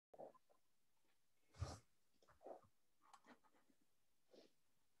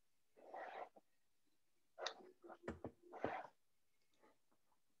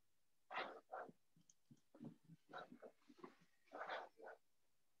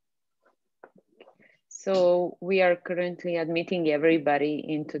So we are currently admitting everybody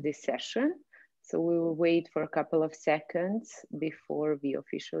into this session. So we will wait for a couple of seconds before we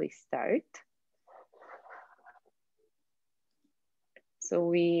officially start. So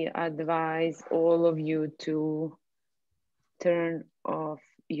we advise all of you to turn off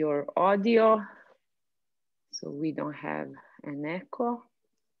your audio so we don't have an echo.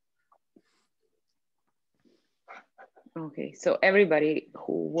 Okay, so everybody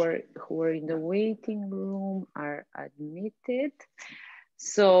who were in the waiting room are admitted.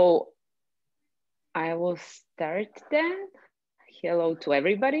 So I will start then. Hello to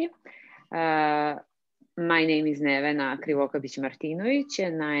everybody. My name is Nevena Krivokabić-Martinović,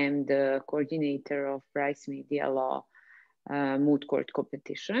 and I am the coordinator of Price Media Law Moot Court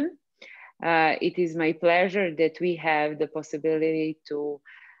competition. It is my pleasure that we have the possibility to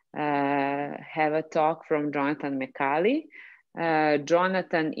have a talk from Jonathan McCully.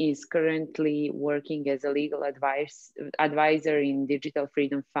 Jonathan is currently working as a legal advisor in Digital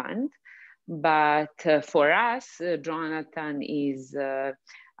Freedom Fund. But for us, Jonathan is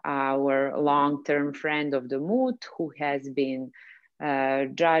our long-term friend of the Moot, who has been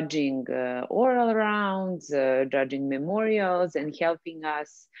judging oral rounds, judging memorials, and helping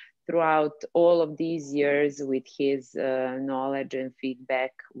us throughout all of these years with his knowledge and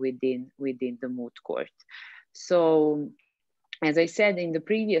feedback within the Moot Court. So, as I said in the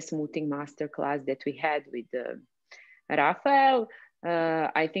previous Mooting Masterclass that we had with Rafael,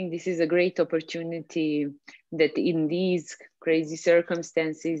 I think this is a great opportunity that in these crazy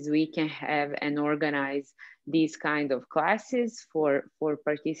circumstances, we can have and organize these kind of classes for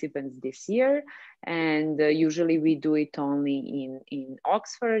participants this year. And usually we do it only in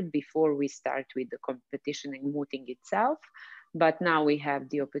Oxford before we start with the competition and mooting itself. But now we have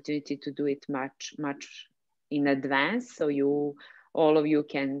the opportunity to do it much in advance. So all of you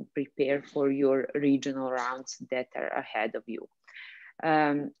can prepare for your regional rounds that are ahead of you.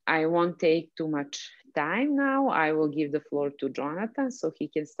 I won't take too much time now. I will give the floor to Jonathan so he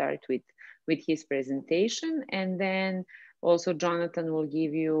can start with his presentation. And then also Jonathan will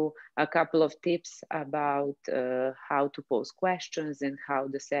give you a couple of tips about how to pose questions and how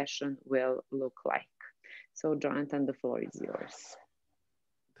the session will look like. So Jonathan, the floor is yours.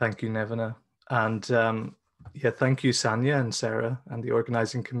 Thank you, Nevena. And yeah, thank you, Sanya and Sarah and the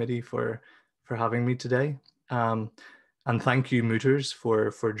organizing committee for having me today. And thank you, Mooters,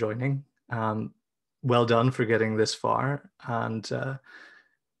 for joining. Well done for getting this far. And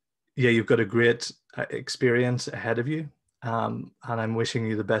yeah, you've got a great experience ahead of you. And I'm wishing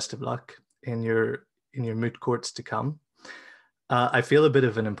you the best of luck in your moot courts to come. I feel a bit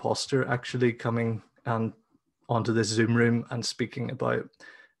of an imposter actually coming onto this Zoom room and speaking about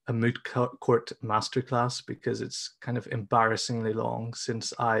a moot court masterclass, because it's kind of embarrassingly long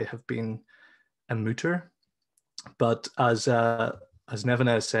since I have been a mooter. But as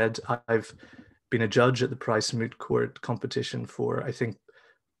Nevena has said, I've been a judge at the Price Moot Court competition for, I think,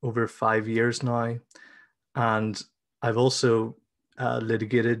 over 5 years now. And I've also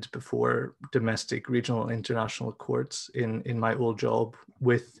litigated before domestic, regional, international courts in my old job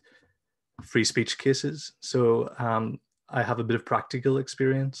with free speech cases. So I have a bit of practical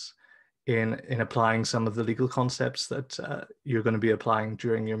experience in applying some of the legal concepts that you're going to be applying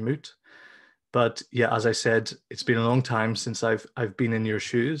during your moot. But yeah, as I said, it's been a long time since I've been in your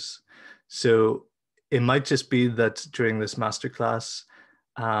shoes. So it might just be that during this masterclass,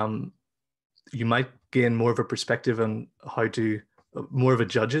 you might gain more of a perspective on more of a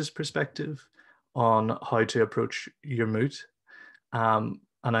judge's perspective on how to approach your moot. And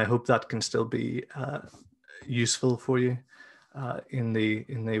I hope that can still be useful for you in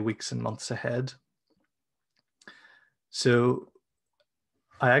the weeks and months ahead. So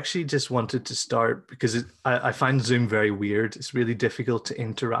I actually just wanted to start because I find Zoom very weird. It's really difficult to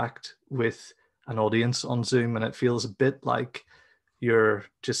interact with an audience on Zoom, and it feels a bit like you're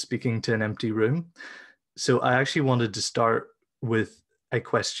just speaking to an empty room. So I actually wanted to start with a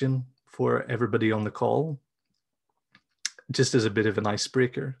question for everybody on the call, just as a bit of an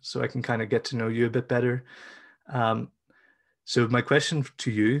icebreaker, so I can kind of get to know you a bit better. So my question to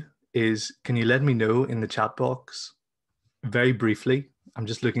you is, can you let me know in the chat box, very briefly, I'm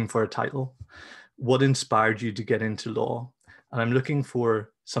just looking for a title, what inspired you to get into law? And I'm looking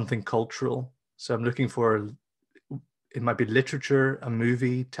for something cultural. So I'm looking for, it might be literature, a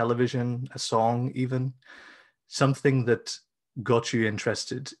movie, television, a song even, something that got you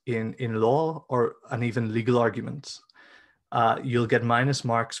interested in law and even legal arguments. You'll get minus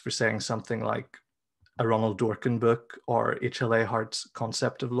marks for saying something like a Ronald Dworkin book or H.L.A. Hart's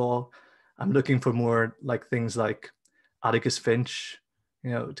Concept of Law. I'm looking for more like things like Atticus Finch,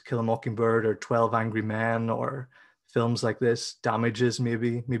 you know, To Kill a Mockingbird or 12 Angry Men or films like this, Damages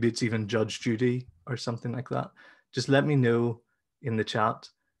maybe it's even Judge Judy or something like that. Just let me know in the chat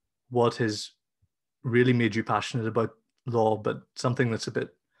what has really made you passionate about law, but something that's a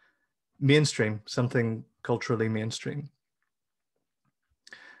bit mainstream, something culturally mainstream.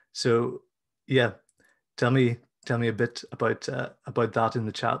 So yeah, tell me a bit about that in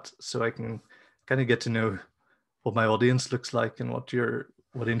the chat, so I can kind of get to know what my audience looks like and what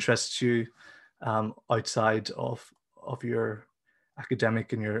interests you outside of your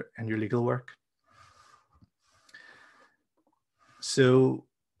academic and your legal work. So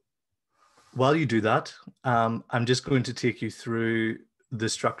while you do that, I'm just going to take you through the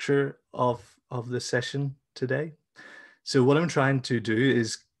structure of this session today. So what I'm trying to do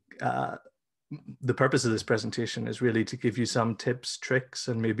is, the purpose of this presentation is really to give you some tips, tricks,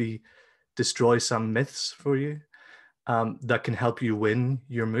 and maybe destroy some myths for you that can help you win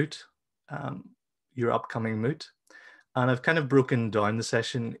your moot, your upcoming moot. And I've kind of broken down the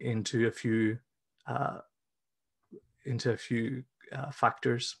session into a few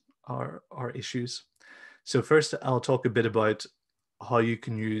factors or issues. So first, I'll talk a bit about how you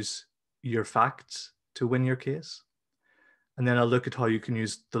can use your facts to win your case. And then I'll look at how you can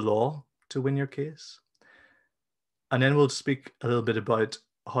use the law to win your case. And then we'll speak a little bit about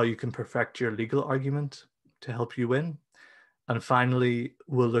how you can perfect your legal argument to help you win. And finally,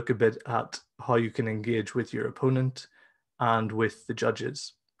 we'll look a bit at how you can engage with your opponent and with the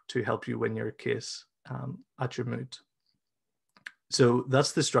judges to help you win your case at your moot. So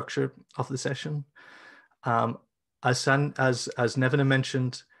that's the structure of the session. As Nevena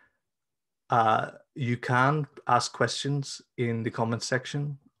mentioned, you can ask questions in the comments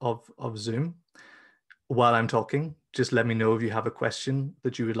section of Zoom while I'm talking. Just let me know if you have a question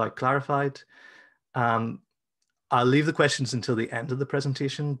that you would like clarified. I'll leave the questions until the end of the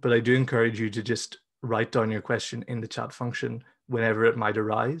presentation, but I do encourage you to just write down your question in the chat function whenever it might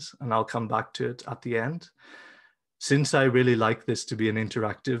arise, and I'll come back to it at the end. Since I really like this to be an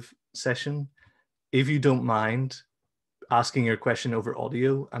interactive session, if you don't mind asking your question over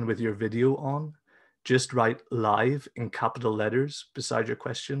audio and with your video on, just write live in capital letters beside your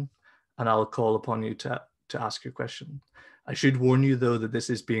question, and I'll call upon you to ask your question. I should warn you though that this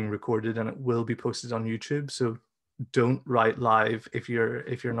is being recorded and it will be posted on YouTube, so don't write live if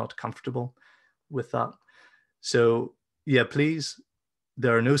you're not comfortable with that. So yeah, please,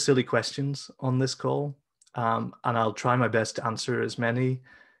 there are no silly questions on this call, and I'll try my best to answer as many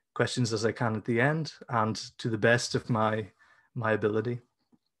questions as I can at the end and to the best of my ability.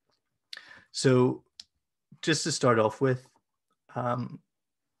 So just to start off with, I'm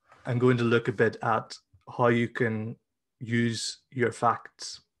going to look a bit at how you can use your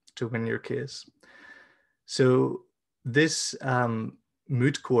facts to win your case. So this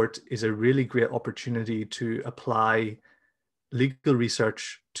moot court is a really great opportunity to apply legal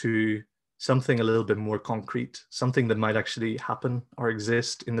research to something a little bit more concrete, something that might actually happen or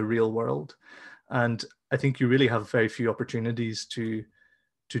exist in the real world. And I think you really have very few opportunities to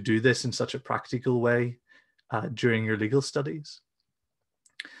do this in such a practical way during your legal studies.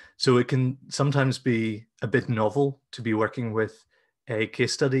 So it can sometimes be a bit novel to be working with a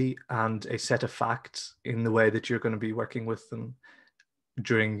case study and a set of facts in the way that you're going to be working with them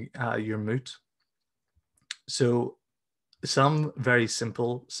during your moot. So some very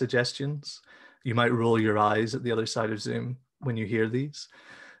simple suggestions. You might roll your eyes at the other side of Zoom when you hear these,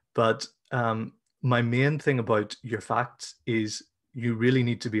 but my main thing about your facts is you really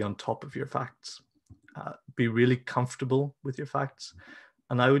need to be on top of your facts. Be really comfortable with your facts.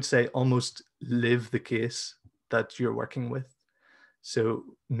 And I would say almost live the case that you're working with. So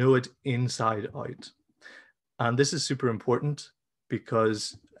know it inside out. And this is super important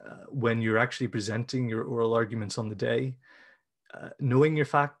because when you're actually presenting your oral arguments on the day, knowing your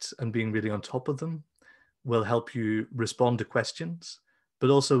facts and being really on top of them will help you respond to questions, but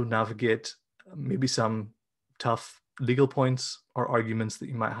also navigate maybe some tough legal points or arguments that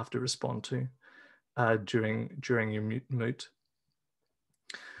you might have to respond to during your moot.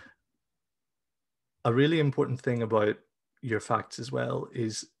 A really important thing about your facts as well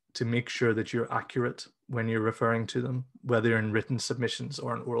is to make sure that you're accurate when you're referring to them, whether in written submissions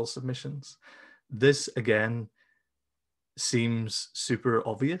or in oral submissions. This, again, seems super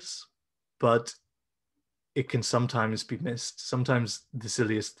obvious, but it can sometimes be missed. Sometimes the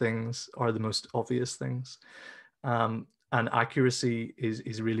silliest things are the most obvious things. And accuracy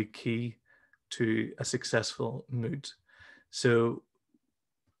is really key to a successful moot. So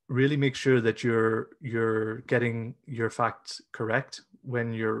really make sure that you're getting your facts correct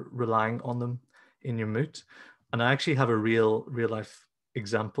when you're relying on them in your moot. And I actually have a real life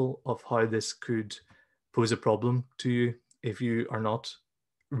example of how this could pose a problem to you if you are not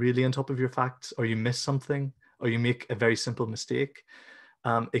really on top of your facts, or you miss something, or you make a very simple mistake.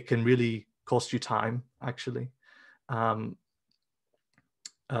 It can really cost you time, actually. There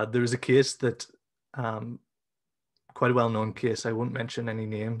was a case that, quite a well-known case, I won't mention any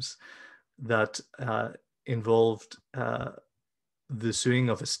names, that involved the suing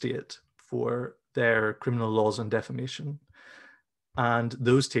of a state for their criminal laws on defamation. And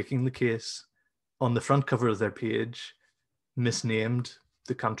those taking the case, on the front cover of their page, misnamed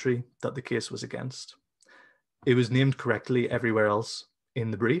the country that the case was against. It was named correctly everywhere else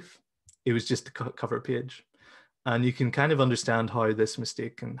in the brief. It was just the cover page. And you can kind of understand how this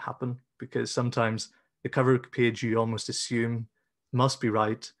mistake can happen, because sometimes the cover page you almost assume must be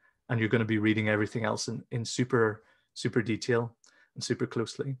right, and you're going to be reading everything else in super detail and super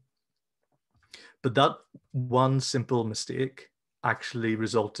closely. But that one simple mistake actually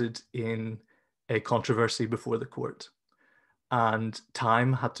resulted in a controversy before the court, and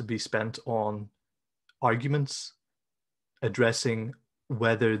time had to be spent on arguments addressing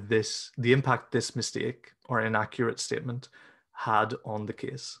whether the impact this mistake or inaccurate statement had on the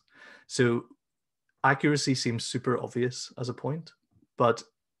case. So accuracy seems super obvious as a point, but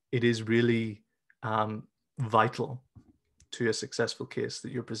it is really vital to a successful case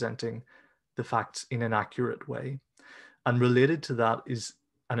that you're presenting the facts in an accurate way. And related to that is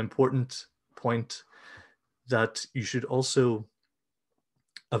an important point, that you should also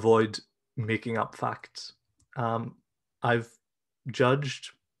avoid making up facts. I've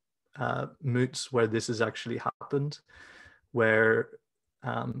judged moots where this has actually happened, where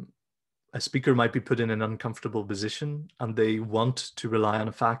a speaker might be put in an uncomfortable position and they want to rely on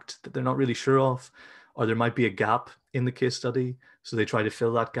a fact that they're not really sure of, or there might be a gap in the case study, so they try to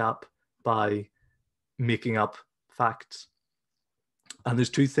fill that gap by making up facts. And there's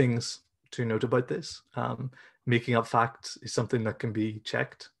two things to note about this. Making up facts is something that can be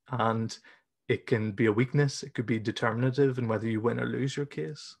checked, and it can be a weakness. It could be determinative in whether you win or lose your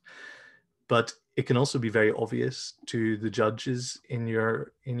case. But it can also be very obvious to the judges in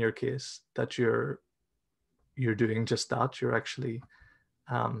your case that you're doing just that. You're actually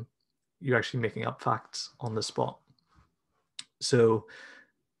making up facts on the spot. So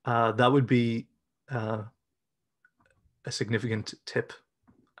that would be a significant tip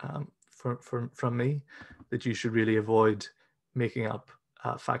from me, that you should really avoid making up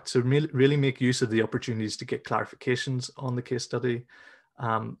facts. So really make use of the opportunities to get clarifications on the case study,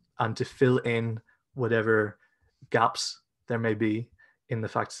 and to fill in whatever gaps there may be in the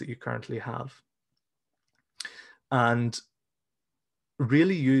facts that you currently have. And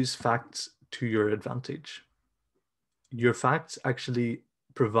really use facts to your advantage. Your facts actually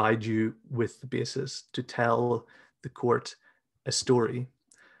provide you with the basis to tell the court a story,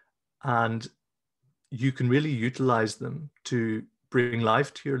 and you can really utilize them to bring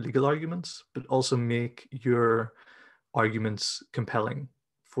life to your legal arguments, but also make your arguments compelling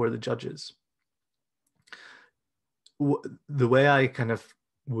for the judges. The way I kind of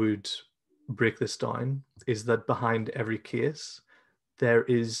would break this down is that behind every case, there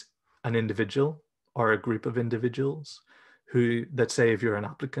is an individual or a group of individuals who, let's say if you're an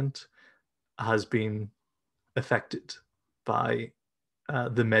applicant, has been affected by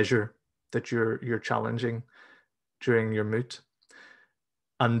the measure that you're challenging during your moot.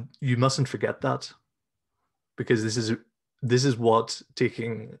 And you mustn't forget that, because this is what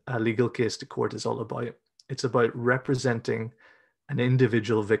taking a legal case to court is all about. It's about representing an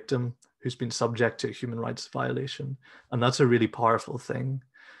individual victim who's been subject to a human rights violation. And that's a really powerful thing.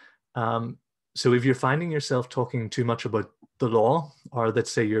 So if you're finding yourself talking too much about the law, or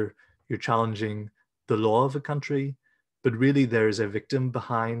let's say you're challenging the law of a country, but really there's a victim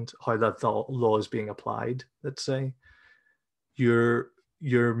behind how that law is being applied, let's say, you're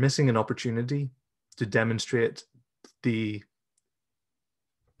missing an opportunity to demonstrate the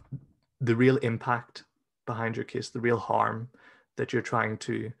real impact behind your case, the real harm that you're trying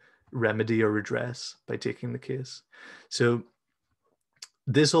to remedy or redress by taking the case. So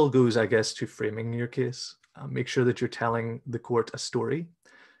this all goes, I guess, to framing your case. Make sure that you're telling the court a story,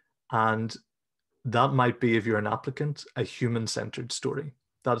 and that might be, if you're an applicant, a human-centered story.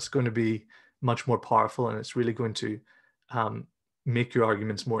 That's going to be much more powerful, and it's really going to make your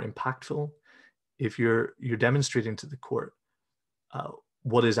arguments more impactful if you're demonstrating to the court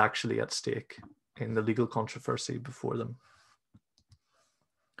what is actually at stake in the legal controversy before them.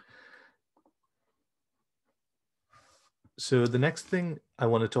 So the next thing I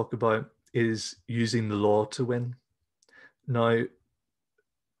want to talk about is using the law to win. Now,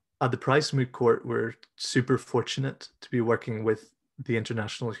 at the Price Moot Court, we're super fortunate to be working with the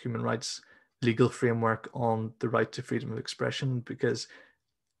international human rights legal framework on the right to freedom of expression, because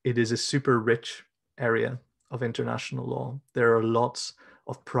it is a super rich area of international law. There are lots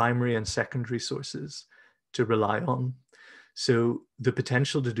of primary and secondary sources to rely on. So the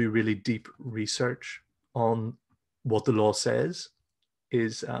potential to do really deep research on what the law says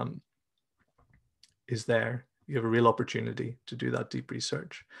is there. You have a real opportunity to do that deep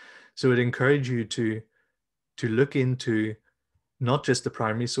research. So I'd encourage you to look into not just the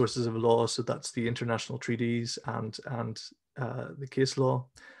primary sources of law, so that's the international treaties and the case law,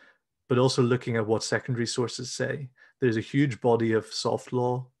 but also looking at what secondary sources say. There's a huge body of soft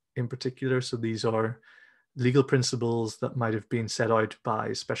law in particular. So these are legal principles that might have been set out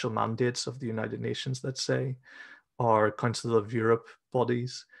by special mandates of the United Nations, let's say, or Council of Europe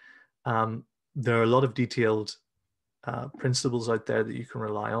bodies. There are a lot of detailed principles out there that you can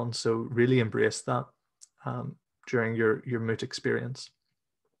rely on. So really embrace that during your Moot experience.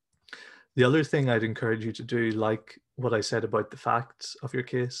 The other thing I'd encourage you to do, like what I said about the facts of your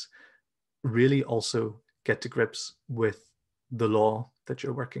case, really also get to grips with the law that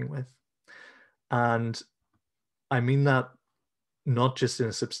you're working with. And I mean that not just in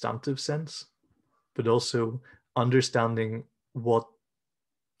a substantive sense, but also understanding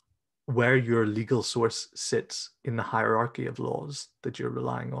where your legal source sits in the hierarchy of laws that you're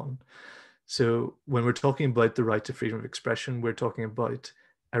relying on. So when we're talking about the right to freedom of expression, we're talking about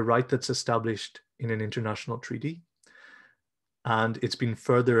a right that's established in an international treaty. And it's been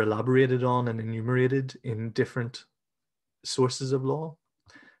further elaborated on and enumerated in different sources of law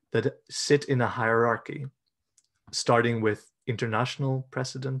that sit in a hierarchy, starting with international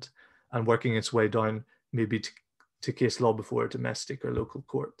precedent and working its way down maybe to case law before domestic or local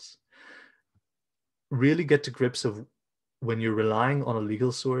courts. Really get to grips of, when you're relying on a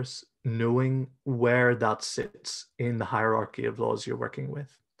legal source, knowing where that sits in the hierarchy of laws you're working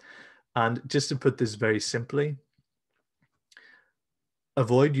with. And just to put this very simply,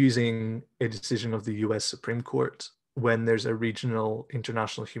 avoid using a decision of the US Supreme Court when there's a regional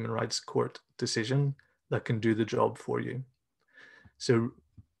international human rights court decision that can do the job for you. So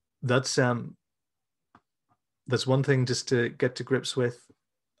that's one thing just to get to grips with,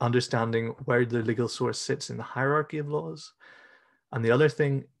 understanding where the legal source sits in the hierarchy of laws. And the other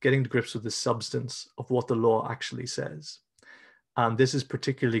thing, getting to grips with the substance of what the law actually says. And this is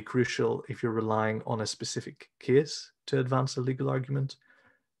particularly crucial if you're relying on a specific case to advance a legal argument.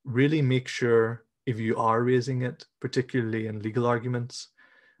 Really make sure, if you are raising it, particularly in legal arguments,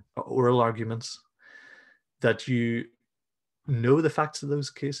 or oral arguments, that you know the facts of those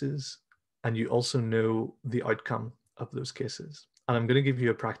cases and you also know the outcome of those cases. And I'm going to give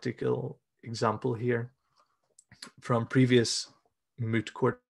you a practical example here from previous moot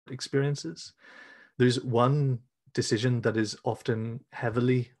court experiences. There's one decision that is often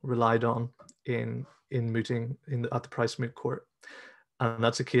heavily relied on in mooting at the Price Moot Court, and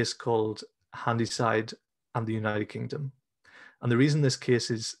that's a case called Handyside and the United Kingdom. And the reason this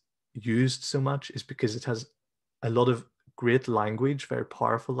case is used so much is because it has a lot of great language, very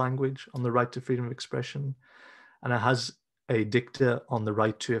powerful language on the right to freedom of expression, and it has a dicta on the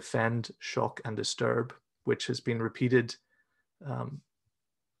right to offend, shock, and disturb, which has been repeated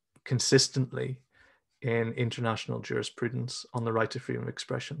consistently in international jurisprudence on the right to freedom of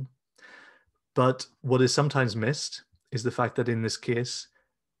expression. But what is sometimes missed is the fact that in this case,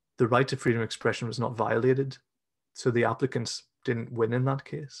 the right to freedom of expression was not violated. So the applicants didn't win in that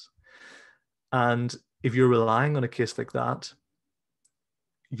case. And if you're relying on a case like that,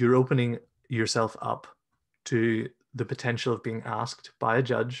 you're opening yourself up to the potential of being asked by a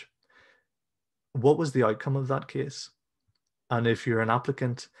judge, what was the outcome of that case? And if you're an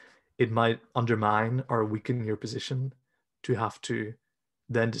applicant, it might undermine or weaken your position to have to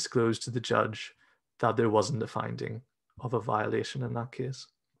then disclose to the judge that there wasn't a finding of a violation in that case.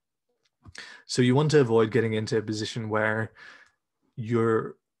 So you want to avoid getting into a position where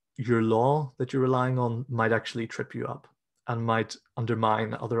your law that you're relying on might actually trip you up and might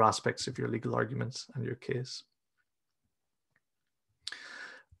undermine other aspects of your legal arguments and your case.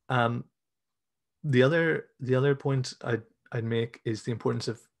 The other point I'd make is the importance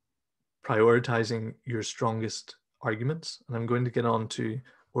of prioritizing your strongest arguments. And I'm going to get on to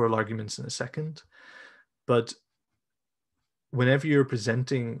oral arguments in a second. But whenever you're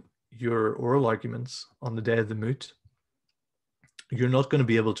presenting your oral arguments on the day of the moot, you're not going to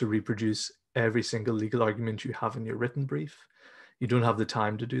be able to reproduce every single legal argument you have in your written brief. You don't have the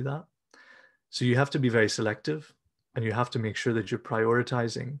time to do that. So you have to be very selective, and you have to make sure that you're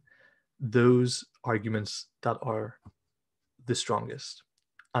prioritizing those arguments that are the strongest.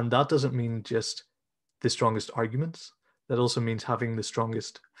 And that doesn't mean just the strongest arguments, That also means having the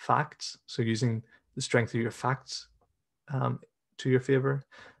strongest facts, so using the strength of your facts to your favor,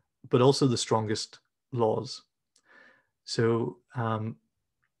 but also the strongest laws. So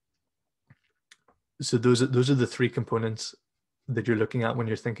so those are the three components that you're looking at when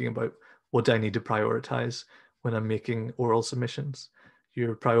you're thinking about what do I need to prioritize when I'm making oral submissions.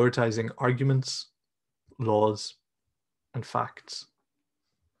 You're prioritizing arguments, laws, and facts.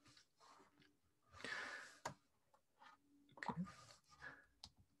 Okay.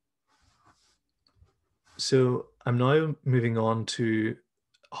 So I'm now moving on to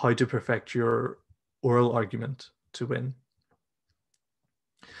how to perfect your oral argument to win.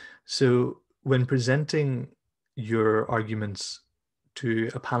 So when presenting your arguments to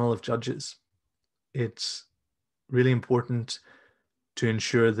a panel of judges, it's really important to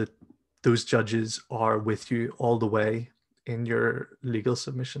ensure that those judges are with you all the way in your legal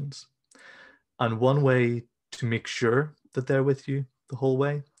submissions. And one way to make sure that they're with you the whole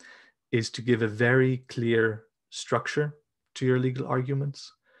way is to give a very clear structure to your legal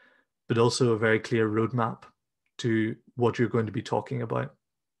arguments, but also a very clear roadmap to what you're going to be talking about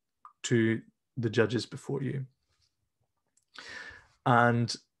to the judges before you.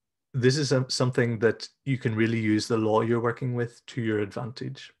 And this is something that you can really use the law you're working with to your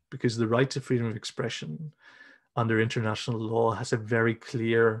advantage, because the right to freedom of expression under international law has a very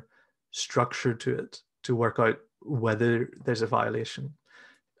clear structure to it to work out whether there's a violation.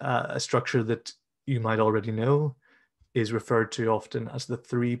 A structure that you might already know is referred to often as the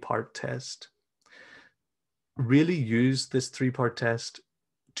three-part test. Really use this three-part test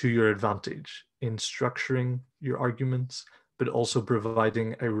to your advantage in structuring your arguments, but also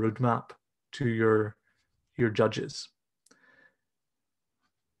providing a roadmap to your judges.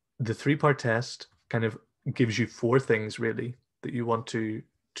 The three-part test kind of gives you four things really that you want to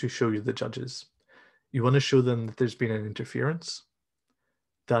show you the judges. You want to show them that there's been an interference,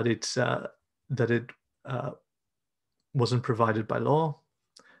 that it wasn't provided by law,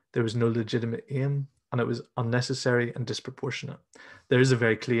 there was no legitimate aim, and it was unnecessary and disproportionate. There is a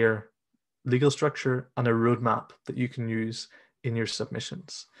very clear legal structure and a roadmap that you can use in your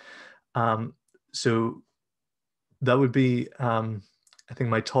submissions. So that would be, I think,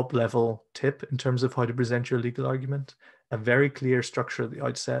 my top level tip in terms of how to present your legal argument. A very clear structure at the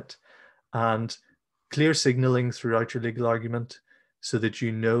outset and clear signaling throughout your legal argument so that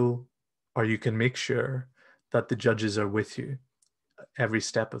you know, or you can make sure that the judges are with you every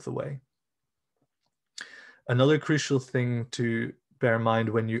step of the way. Another crucial thing to bear in mind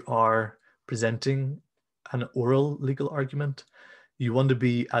when you are presenting an oral legal argument, you want to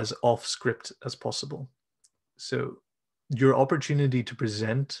be as off script as possible. So your opportunity to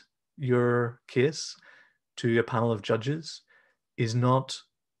present your case to a panel of judges is not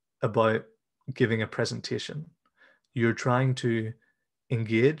about giving a presentation. You're trying to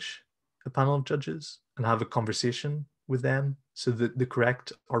engage a panel of judges and have a conversation with them so that the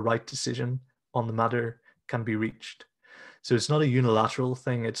correct or right decision on the matter can be reached. So it's not a unilateral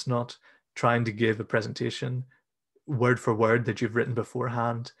thing. It's not trying to give a presentation word for word that you've written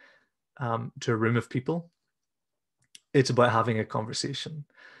beforehand to a room of people. It's about having a conversation.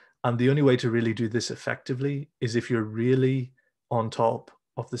 And the only way to really do this effectively is if you're really on top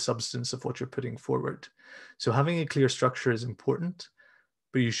of the substance of what you're putting forward. So having a clear structure is important,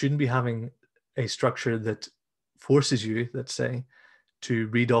 but you shouldn't be having a structure that forces you, let's say, to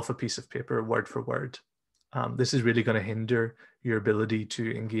read off a piece of paper word for word. This is really going to hinder your ability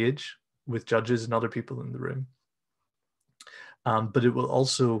to engage with judges and other people in the room. But it will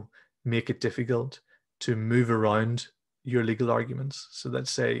also make it difficult to move around your legal arguments. So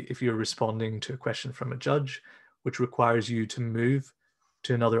let's say if you're responding to a question from a judge, which requires you to move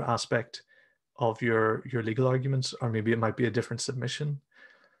to another aspect of your legal arguments, or maybe it might be a different submission.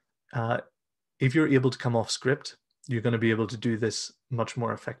 If you're able to come off script, you're going to be able to do this much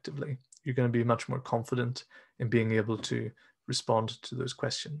more effectively. You're going to be much more confident in being able to respond to those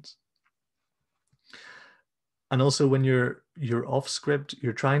questions. And also when you're off script,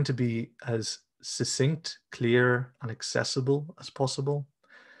 you're trying to be as succinct, clear, and accessible as possible.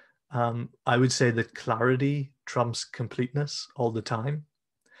 I would say that clarity trumps completeness all the time.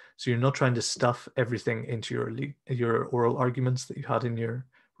 So you're not trying to stuff everything into your oral arguments that you had in your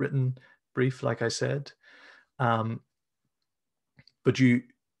written brief, like I said. But you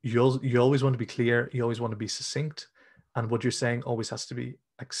always want to be clear, you always want to be succinct, and what you're saying always has to be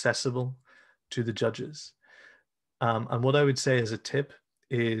accessible to the judges. And what I would say as a tip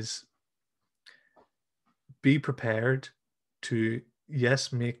is be prepared to,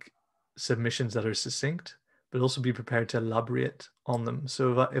 yes, make submissions that are succinct, but also be prepared to elaborate on them.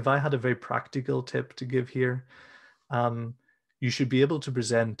 So if I had a very practical tip to give here, you should be able to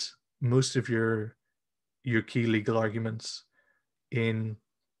present most of your key legal arguments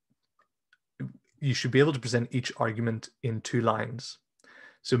you should be able to present each argument in 2 lines.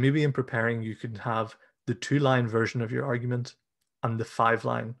 So maybe in preparing, you could have the 2-line version of your argument and the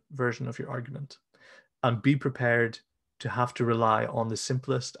 5-line version of your argument, and be prepared to have to rely on the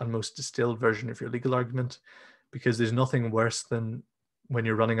simplest and most distilled version of your legal argument, because there's nothing worse than when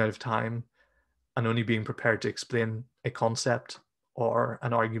you're running out of time and only being prepared to explain a concept or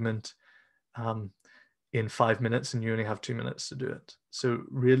an argument in 5 minutes and you only have 2 minutes to do it. So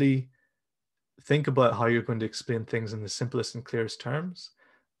really think about how you're going to explain things in the simplest and clearest terms,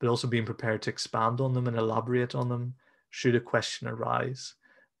 but also being prepared to expand on them and elaborate on them should a question arise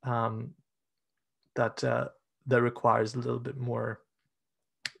that requires a little bit more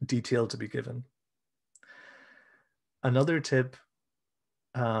detail to be given. Another tip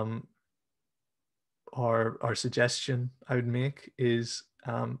or suggestion I would make is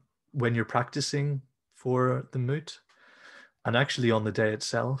when you're practicing for the moot, and actually on the day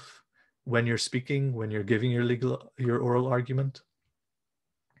itself, when you're speaking, when you're giving your oral argument,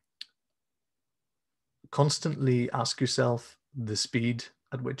 constantly ask yourself the speed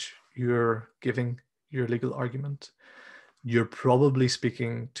at which you're giving your legal argument. You're probably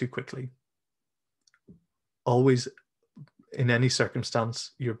speaking too quickly. Always, in any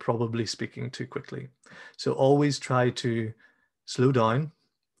circumstance, you're probably speaking too quickly. So always try to slow down,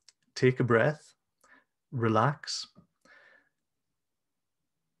 take a breath, relax,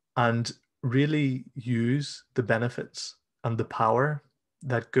 and really use the benefits and the power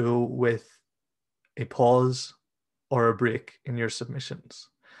that go with a pause or a break in your submissions.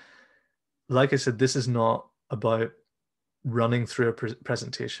 Like I said, this is not about running through a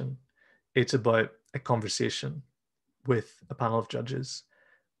presentation. It's about a conversation with a panel of judges,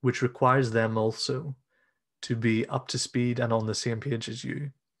 which requires them also to be up to speed and on the same page as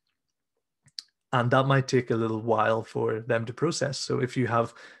you. And that might take a little while for them to process. So if you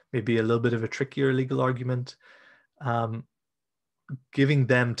have maybe a little bit of a trickier legal argument, giving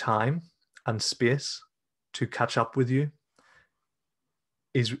them time and space to catch up with you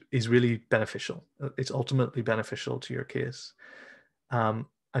is really beneficial. It's ultimately beneficial to your case. And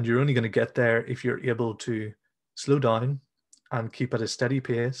you're only going to get there if you're able to slow down and keep at a steady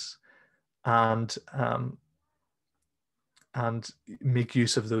pace and make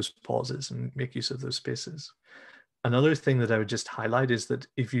use of those pauses and make use of those spaces. Another thing that I would just highlight is that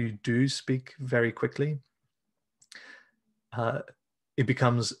if you do speak very quickly, it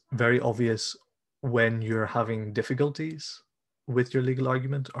becomes very obvious when you're having difficulties with your legal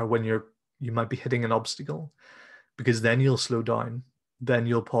argument, or when you might be hitting an obstacle, because then you'll slow down, then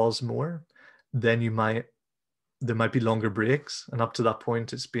you'll pause more, then there might be longer breaks, and up to that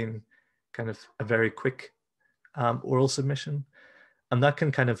point it's been kind of a very quick oral submission, and that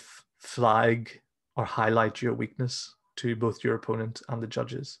can kind of flag or highlight your weakness to both your opponent and the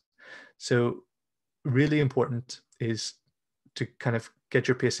judges. So really important is to kind of get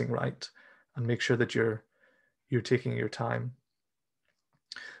your pacing right and make sure that you're taking your time.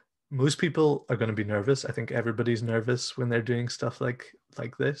 Most people are going to be nervous. I think everybody's nervous when they're doing stuff like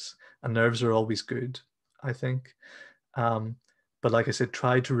this, and nerves are always good, I think. But like I said,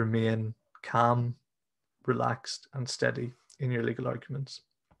 try to remain calm, relaxed, and steady in your legal arguments.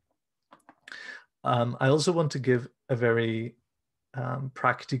 I also want to give a very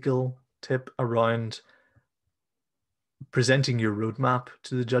practical tip around presenting your roadmap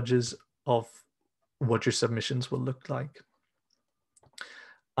to the judges of what your submissions will look like.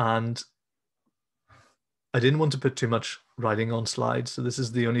 And I didn't want to put too much writing on slides, so this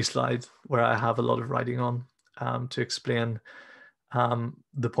is the only slide where I have a lot of writing on to explain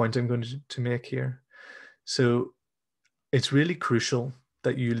the point I'm going to make here. So it's really crucial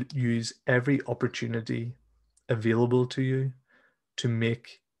that you use every opportunity available to you to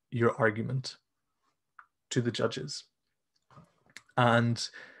make your argument to the judges. And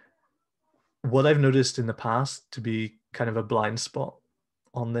what I've noticed in the past to be kind of a blind spot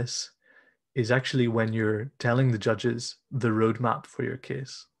on this is actually when you're telling the judges the roadmap for your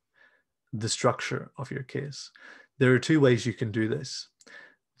case, the structure of your case. There are 2 ways you can do this.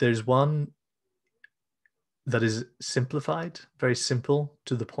 There's one that is simplified, very simple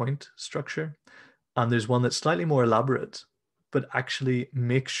to the point structure, and there's one that's slightly more elaborate, but actually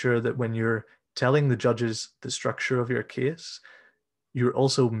make sure that when you're telling the judges the structure of your case, you're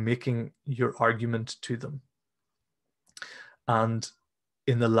also making your argument to them. And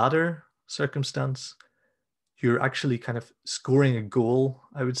in the latter circumstance, you're actually kind of scoring a goal,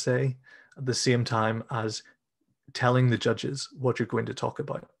 I would say, at the same time as telling the judges what you're going to talk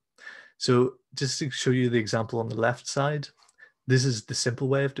about. So just to show you the example on the left side, this is the simple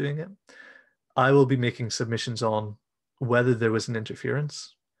way of doing it. I will be making submissions on whether there was an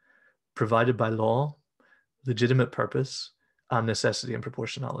interference provided by law, legitimate purpose, and necessity and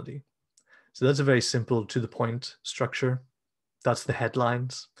proportionality. So that's a very simple, to the point structure. That's the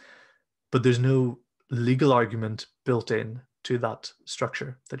headlines, but there's no legal argument built in to that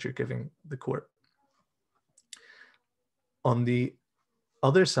structure that you're giving the court. On the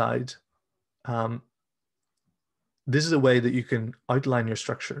other side, this is a way that you can outline your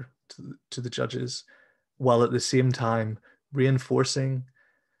structure to the judges, while at the same time reinforcing,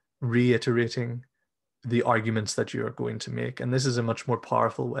 reiterating the arguments that you are going to make. And this is a much more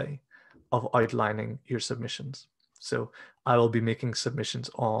powerful way of outlining your submissions. So I will be making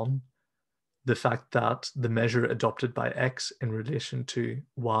submissions on the fact that the measure adopted by X in relation to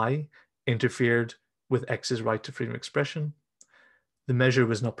Y interfered with X's right to freedom of expression. The measure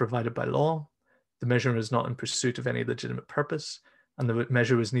was not provided by law. The measure was not in pursuit of any legitimate purpose, and the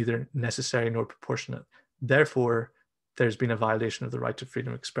measure was neither necessary nor proportionate. Therefore, there's been a violation of the right to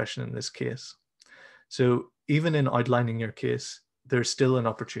freedom of expression in this case. So even in outlining your case, there's still an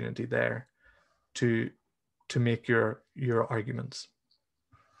opportunity there to make your arguments.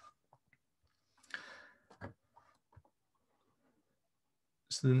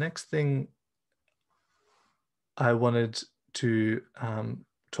 So the next thing I wanted to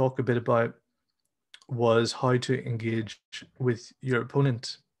talk a bit about was how to engage with your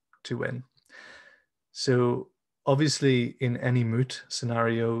opponent to win. So obviously in any moot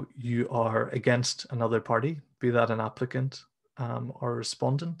scenario, you are against another party, be that an applicant or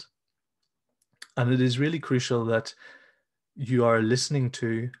respondent. And it is really crucial that you are listening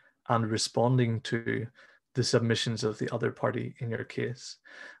to and responding to the submissions of the other party in your case.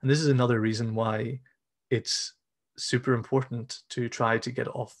 And this is another reason why it's super important to try to get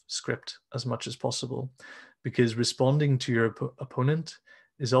off script as much as possible, because responding to your opponent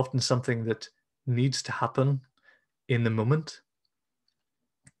is often something that needs to happen in the moment,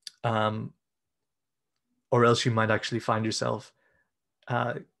 or else you might actually find yourself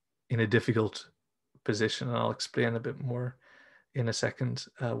in a difficult position. And I'll explain a bit more in a second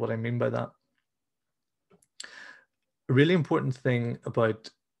what I mean by that. A really important thing about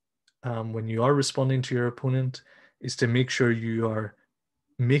when you are responding to your opponent is to make sure you are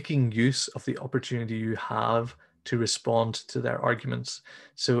making use of the opportunity you have to respond to their arguments.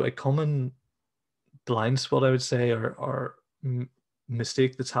 So a common blind spot, I would say, or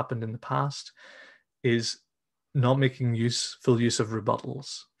mistake that's happened in the past is not making full use of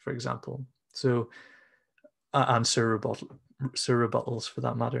rebuttals, for example. So, and rebuttals for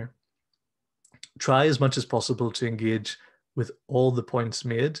that matter. Try as much as possible to engage with all the points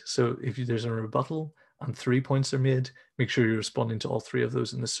made. So if there's a rebuttal and 3 points are made, make sure you're responding to all 3 of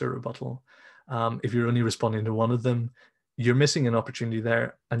those in the rebuttal. If you're only responding to one of them, you're missing an opportunity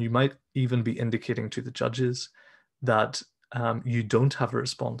there. And you might even be indicating to the judges that you don't have a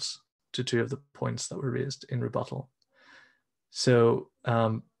response to 2 of the points that were raised in rebuttal. So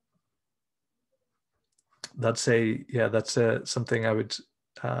that's something I would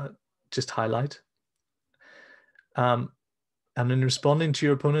just highlight. And in responding to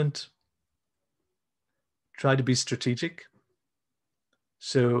your opponent, try to be strategic.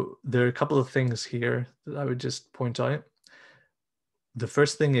 So there are a couple of things here that I would just point out. The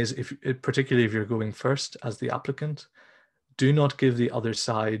first thing is, particularly if you're going first as the applicant, do not give the other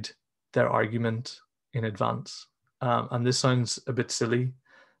side their argument in advance. And this sounds a bit silly,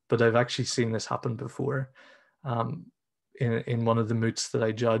 but I've actually seen this happen before. In one of the moots that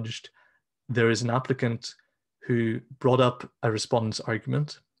I judged, there is an applicant who brought up a respondent's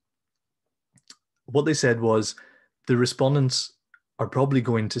argument. What they said was, the respondents are probably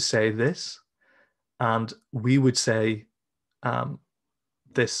going to say this, and we would say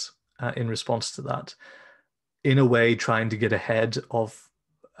this in response to that, in a way trying to get ahead of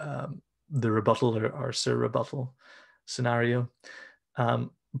the rebuttal or rebuttal scenario.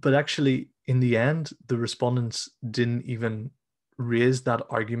 But actually, in the end, the respondents didn't even raise that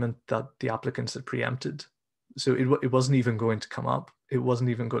argument that the applicants had preempted. So it wasn't even going to come up. It wasn't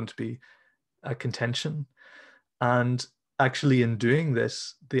even going to be a contention. And actually, in doing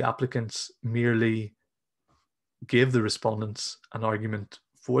this, the applicants merely gave the respondents an argument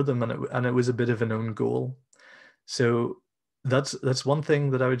for them, and it was a bit of an own goal. So that's one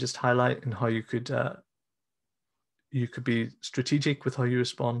thing that I would just highlight in how you could be strategic with how you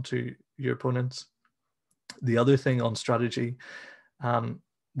respond to your opponents. The other thing on strategy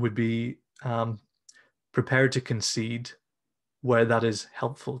would be prepared to concede where that is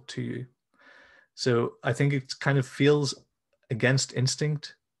helpful to you. So I think it kind of feels against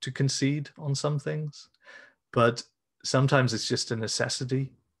instinct to concede on some things, but sometimes it's just a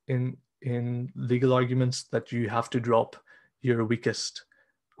necessity in legal arguments that you have to drop your weakest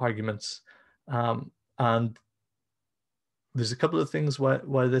arguments. And there's a couple of things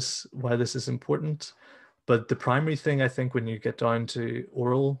why this is important, but the primary thing I think when you get down to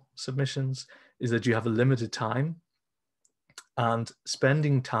oral submissions is that you have a limited time, and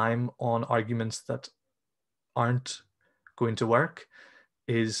spending time on arguments that aren't going to work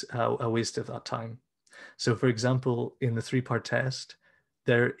is a waste of that time. So for example, in the three-part test,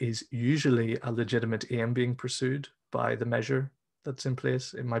 there is usually a legitimate aim being pursued by the measure that's in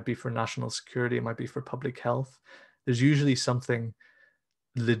place. It might be for national security, it might be for public health. There's usually something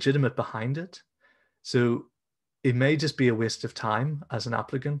legitimate behind it. So it may just be a waste of time as an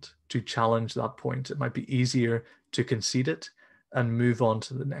applicant to challenge that point. It might be easier to concede it and move on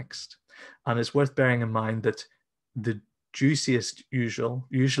to the next. And it's worth bearing in mind that the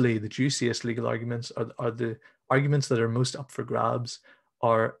usually the juiciest legal arguments are the arguments that are most up for grabs,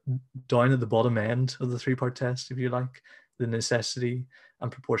 are down at the bottom end of the three-part test, if you like, the necessity and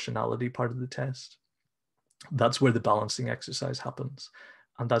proportionality part of the test. That's where the balancing exercise happens.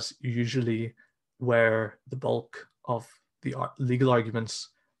 And that's usually where the bulk of the legal arguments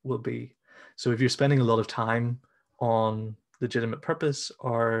will be. So if you're spending a lot of time on legitimate purpose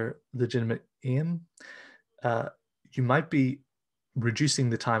or legitimate aim, you might be reducing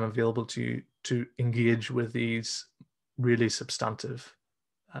the time available to you to engage with these really substantive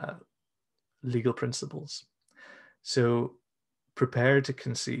legal principles. So prepare to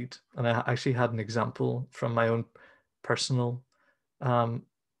concede. And I actually had an example from my own personal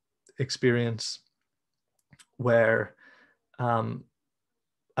experience where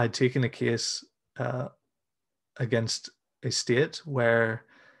I'd taken a case against a state where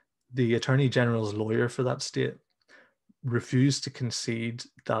the Attorney General's lawyer for that state refused to concede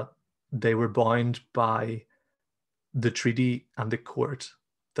that they were bound by the treaty and the court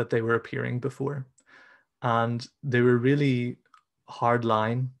that they were appearing before. And they were really hard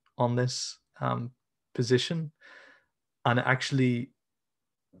line on this position, and it actually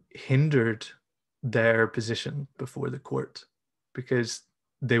hindered their position before the court, because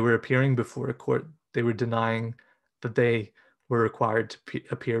they were appearing before a court. They were denying that they were required to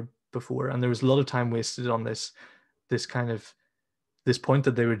appear before. And there was a lot of time wasted on this point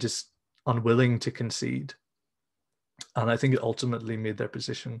that they were just unwilling to concede. And I think it ultimately made their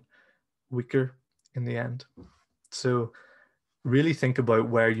position weaker in the end. So really think about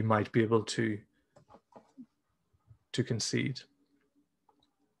where you might be able to concede.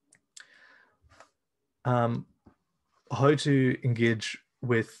 How to engage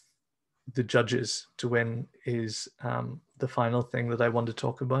with the judges to win is the final thing that I want to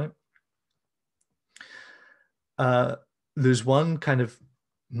talk about. There's one kind of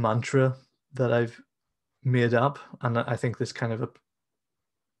mantra that I've made up, and I think this kind of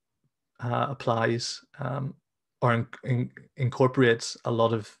applies or incorporates a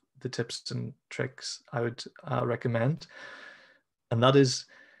lot of the tips and tricks I would recommend. And that is,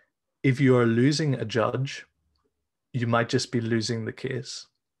 if you are losing a judge, you might just be losing the case.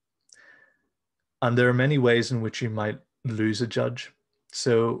 And there are many ways in which you might lose a judge.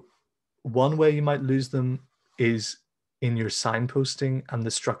 So one way you might lose them is in your signposting and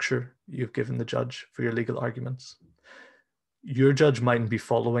the structure you've given the judge for your legal arguments. Your judge mightn't be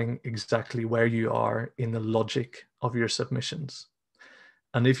following exactly where you are in the logic of your submissions.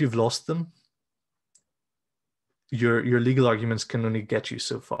 And if you've lost them, your legal arguments can only get you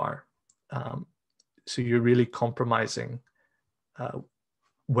so far. So you're really compromising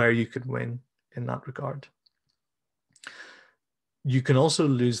where you could win in that regard. You can also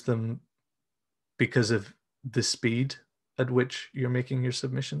lose them because of the speed at which you're making your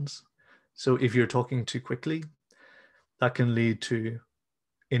submissions. So if you're talking too quickly, that can lead to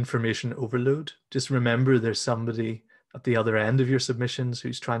information overload. Just remember there's somebody at the other end of your submissions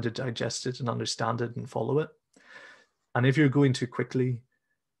who's trying to digest it and understand it and follow it. And if you're going too quickly,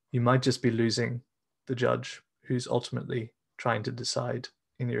 you might just be losing the judge who's ultimately trying to decide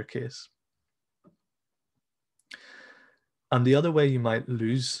in your case. And the other way you might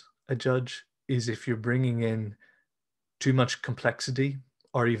lose a judge is if you're bringing in too much complexity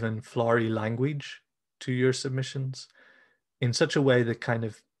or even flowery language to your submissions in such a way that kind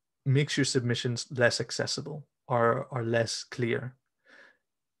of makes your submissions less accessible or less clear.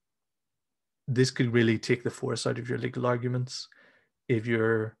 This could really take the force out of your legal arguments if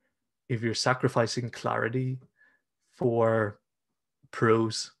you're sacrificing clarity for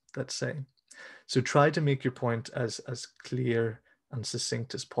prose, let's say. So try to make your point as clear and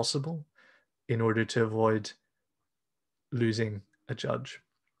succinct as possible in order to avoid losing a judge.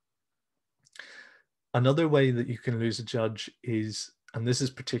 Another way that you can lose a judge is, and this is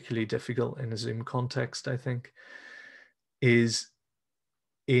particularly difficult in a Zoom context, I think, is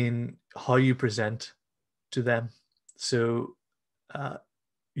in how you present to them. So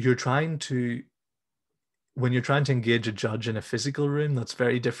you're trying to, when you're trying to engage a judge in a physical room, that's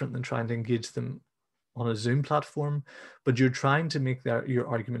very different than trying to engage them on a Zoom platform, but you're trying to make your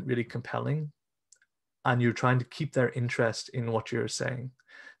argument really compelling, and you're trying to keep their interest in what you're saying.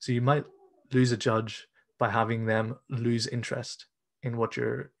 So you might lose a judge by having them lose interest in what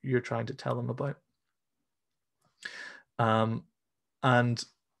you're trying to tell them about. And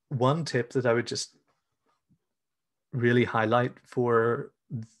one tip that I would just really highlight for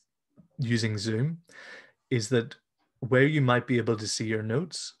using Zoom is that where you might be able to see your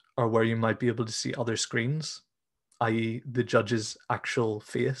notes, or where you might be able to see other screens, i.e. the judge's actual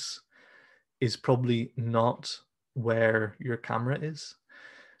face, is probably not where your camera is.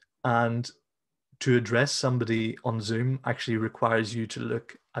 And to address somebody on Zoom actually requires you to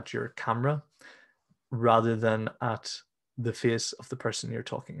look at your camera rather than at the face of the person you're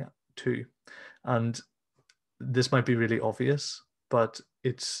talking to. And this might be really obvious, but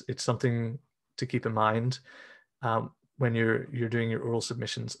it's something to keep in mind when you're doing your oral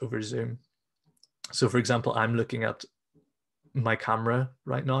submissions over Zoom. So for example, I'm looking at my camera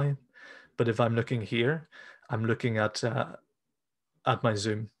right now, but if I'm looking here, I'm looking at my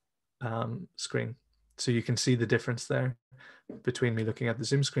Zoom screen. So you can see the difference there between me looking at the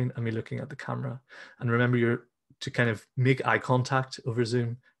Zoom screen and me looking at the camera. And remember, to kind of make eye contact over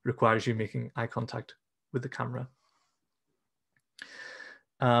Zoom requires you making eye contact with the camera.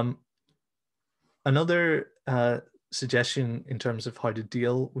 Another suggestion in terms of how to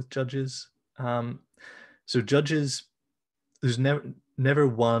deal with judges. So judges, there's never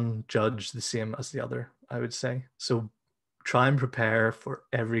one judge the same as the other, I would say. So try and prepare for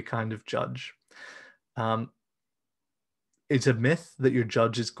every kind of judge. It's a myth that your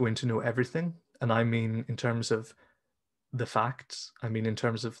judge is going to know everything. And I mean in terms of the facts, I mean in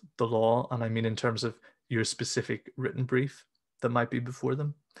terms of the law, and I mean in terms of your specific written brief that might be before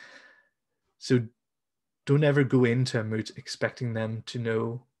them. So don't ever go into a moot expecting them to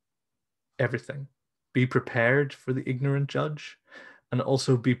know everything. Be prepared for the ignorant judge, and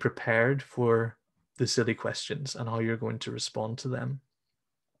also be prepared for the silly questions and how you're going to respond to them.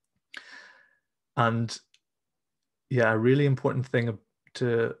 And yeah, a really important thing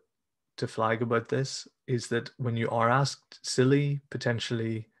to flag about this is that when you are asked silly,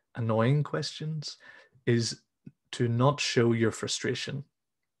 potentially annoying questions, is to not show your frustration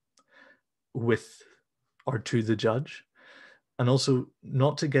with or to the judge, and also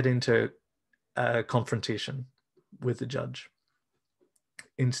not to get into a confrontation with the judge.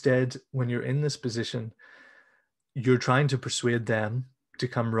 Instead, when you're in this position, you're trying to persuade them to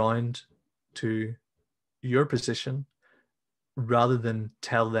come round to your position rather than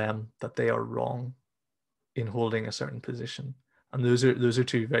tell them that they are wrong in holding a certain position. And those are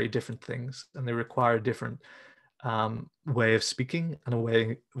two very different things, and they require a different way of speaking and a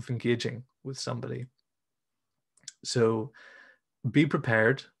way of engaging with somebody. So be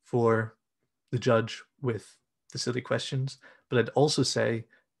prepared for the judge with the silly questions, but I'd also say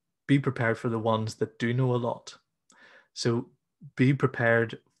be prepared for the ones that do know a lot. So be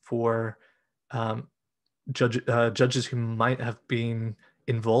prepared for judges who might have been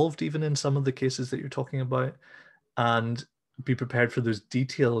involved even in some of the cases that you're talking about, and be prepared for those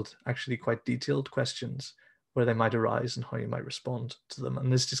detailed, actually quite detailed questions where they might arise and how you might respond to them.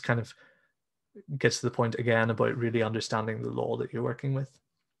 And this just kind of gets to the point again about really understanding the law that you're working with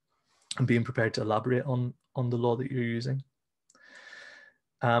and being prepared to elaborate on the law that you're using.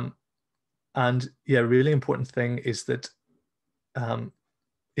 And yeah, really important thing is that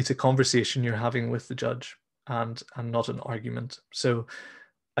it's a conversation you're having with the judge and not an argument. So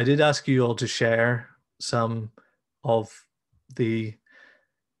I did ask you all to share some of the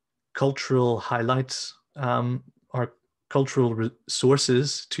cultural highlights or cultural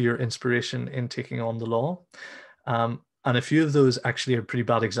sources to your inspiration in taking on the law. And a few of those actually are pretty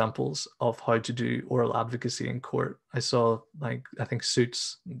bad examples of how to do oral advocacy in court. I saw, like, I think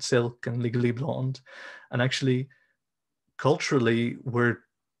Suits, Silk, and Legally Blonde. And actually, culturally, we're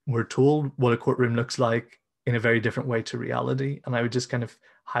told what a courtroom looks like in a very different way to reality. And I would just kind of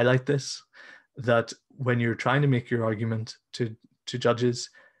highlight this, that when you're trying to make your argument to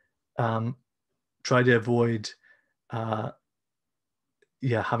judges, try to avoid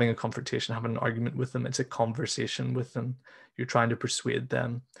having a confrontation, having an argument with them. It's a conversation with them. You're trying to persuade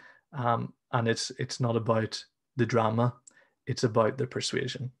them. And it's not about the drama, it's about the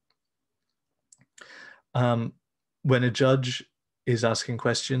persuasion. When a judge is asking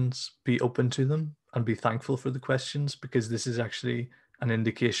questions, be open to them and be thankful for the questions, because this is actually an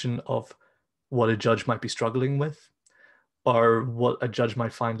indication of what a judge might be struggling with, or what a judge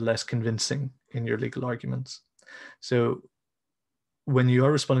might find less convincing in your legal arguments. So when you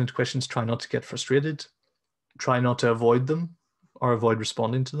are responding to questions, try not to get frustrated, try not to avoid them or avoid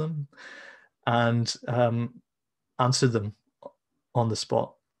responding to them, and answer them on the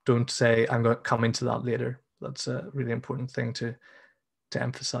spot. Don't say, I'm going to come into that later. That's a really important thing to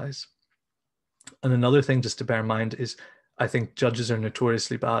emphasize. And another thing just to bear in mind is, I think judges are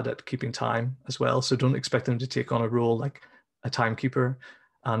notoriously bad at keeping time as well. So don't expect them to take on a role like a timekeeper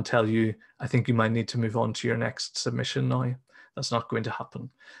and tell you, I think you might need to move on to your next submission now. That's not going to happen.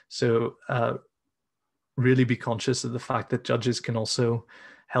 So really be conscious of the fact that judges can also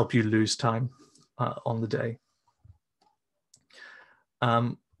help you lose time on the day.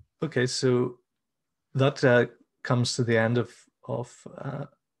 Okay, so that comes to the end of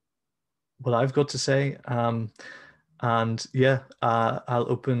what I've got to say. And yeah, I'll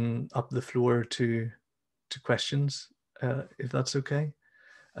open up the floor to questions, if that's okay.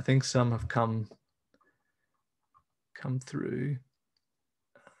 I think some have come through.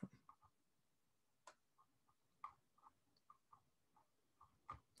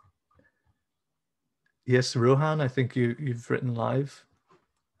 Yes, Rohan, I think you've written live.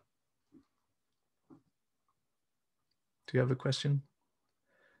 Do you have a question?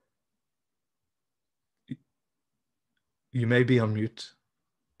 You may be on mute.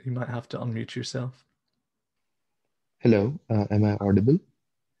 You might have to unmute yourself. Hello, am I audible?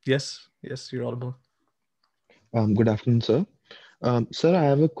 Yes, yes, you're audible. Good afternoon, sir. Sir, I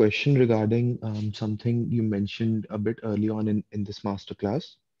have a question regarding something you mentioned a bit early on in this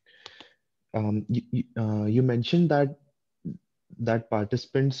masterclass. You mentioned that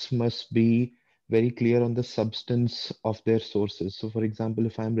participants must be very clear on the substance of their sources. So, for example,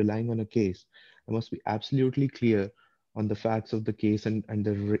 if I'm relying on a case, I must be absolutely clear on the facts of the case and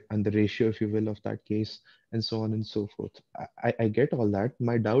the ratio, if you will, of that case, and so on and so forth. I get all that.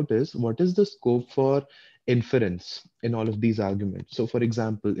 My doubt is, what is the scope for inference in all of these arguments? So, for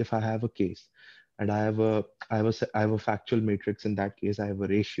example, if I have a case and I have a factual matrix, in that case, I have a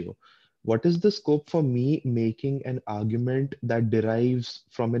ratio. What is the scope for me making an argument that derives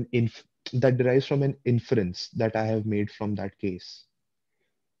from an inference that I have made from that case?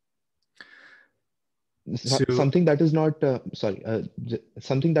 So Something that is not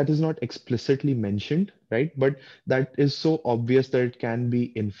something that is not explicitly mentioned, right? But that is so obvious that it can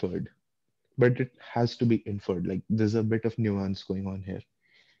be inferred, but it has to be inferred. Like, there's a bit of nuance going on here.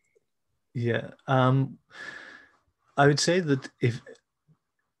 yeah, I would say that if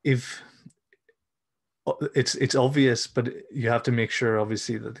it's obvious, but you have to make sure,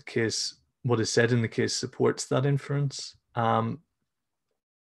 obviously, that the case, what is said in the case, supports that inference. I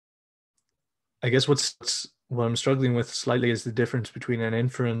guess what I'm struggling with slightly is the difference between an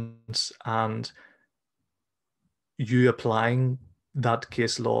inference and you applying that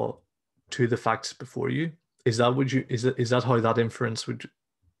case law to the facts before you. Is that how that inference would?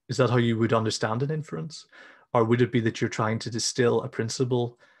 Is that how you would understand an inference, or would it be that you're trying to distill a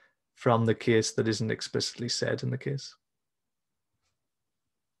principle from the case that isn't explicitly said in the case?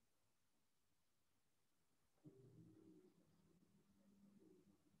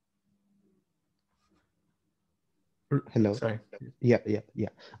 Hello. Sorry. Yeah.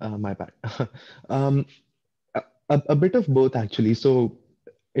 My bad. um, a bit of both, actually. So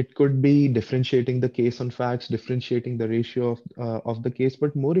it could be differentiating the case on facts, differentiating the ratio of the case,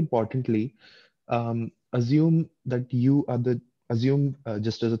 but more importantly, assume that you are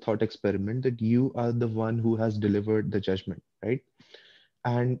just as a thought experiment, that you are the one who has delivered the judgment, right?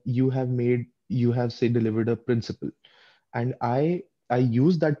 And you have say delivered a principle, and I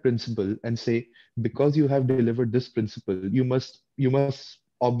use that principle and say, because you have delivered this principle, you must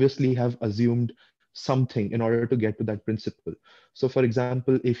obviously have assumed something in order to get to that principle. So for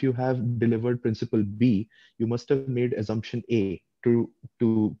example, if you have delivered principle B, you must have made assumption A to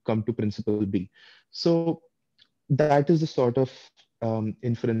come to principle B. So that is the sort of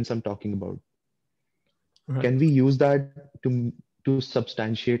inference I'm talking about. Right. Can we use that to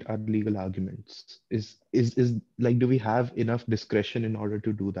substantiate our legal arguments? Is like, do we have enough discretion in order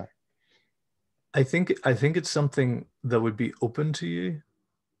to do that? I think it's something that would be open to you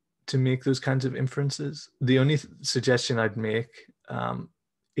to make those kinds of inferences. The only suggestion I'd make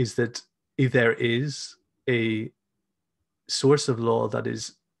is that if there is a source of law that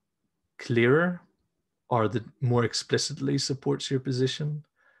is clearer or that more explicitly supports your position,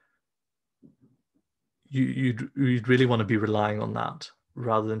 you'd really want to be relying on that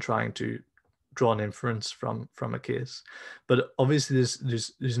rather than trying to draw an inference from a case. But obviously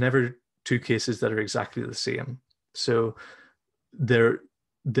there's never two cases that are exactly the same. So there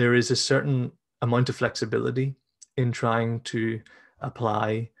is a certain amount of flexibility in trying to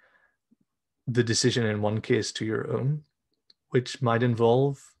apply the decision in one case to your own, which might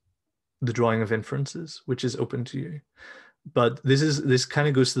involve the drawing of inferences, which is open to you. But this kind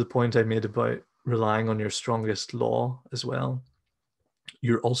of goes to the point I made about relying on your strongest law as well.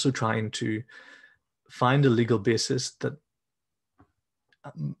 You're also trying to find a legal basis that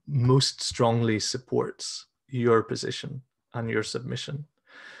most strongly supports your position and your submission.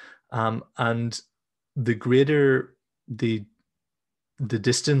 And the greater the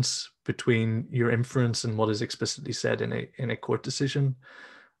distance between your inference and what is explicitly said in a court decision,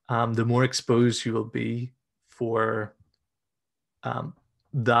 the more exposed you will be for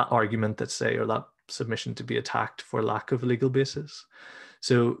that argument, that say, or that submission to be attacked for lack of a legal basis.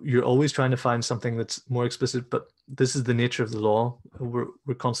 So you're always trying to find something that's more explicit, but this is the nature of the law.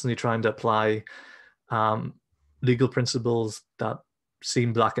 We're constantly trying to apply legal principles that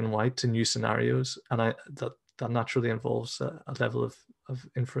seem black and white to new scenarios, and that naturally involves a level of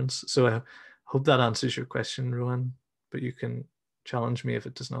inference. So I hope that answers your question, Rowan, but you can challenge me if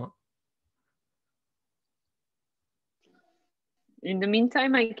it does not. In the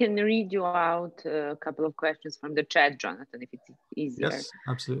meantime, I can read you out a couple of questions from the chat, Jonathan, if it's easier. Yes,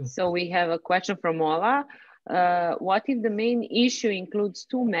 absolutely. So we have a question from Ola. What if the main issue includes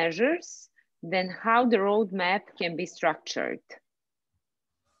two measures? Then how the roadmap can be structured?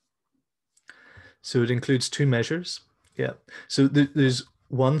 So it includes two measures. Yeah. So there's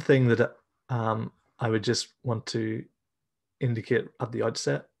one thing that I would just want to indicate at the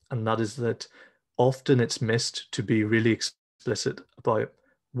outset, and that is that often it's missed to be really explicit about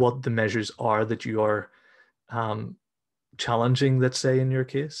what the measures are that you are challenging, let's say, in your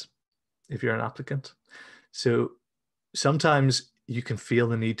case, if you're an applicant. So sometimes you can feel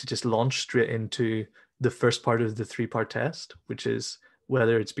the need to just launch straight into the first part of the three-part test, which is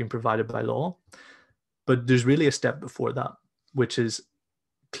whether it's been provided by law. But there's really a step before that, which is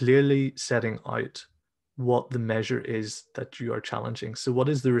clearly setting out what the measure is that you are challenging. So what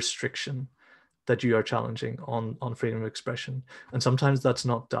is the restriction that you are challenging on freedom of expression? And sometimes that's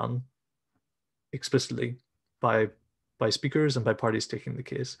not done explicitly by speakers and by parties taking the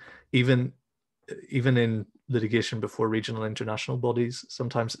case. Even in litigation before regional international bodies,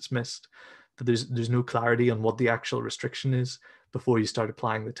 sometimes it's missed, that there's no clarity on what the actual restriction is before you start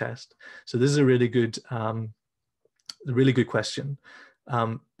applying the test. So this is a really good question,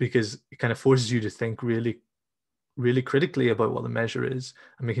 because it kind of forces you to think really, really critically about what the measure is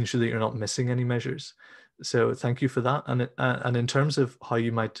and making sure that you're not missing any measures. So thank you for that. And in terms of how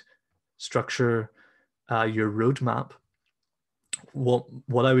you might structure your roadmap,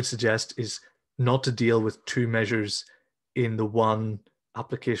 what I would suggest is not to deal with two measures in the one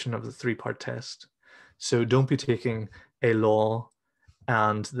application of the three-part test. So don't be taking a law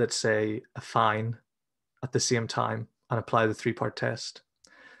and, let's say, a fine at the same time and apply the three-part test.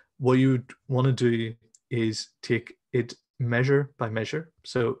 What you want to do is take it measure by measure.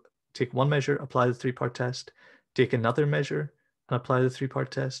 So take one measure, apply the three-part test, take another measure and apply the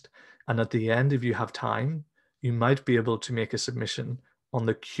three-part test. And at the end, if you have time, you might be able to make a submission on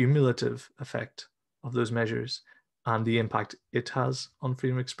the cumulative effect of those measures and the impact it has on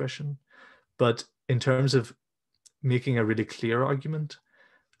freedom of expression. But in terms of making a really clear argument,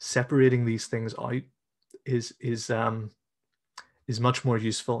 separating these things out is much more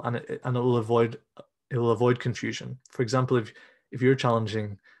useful, and it will avoid confusion. For example, if you're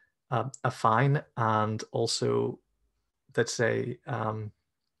challenging a fine, and also let's say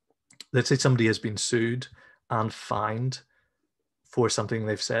somebody has been sued and fined for something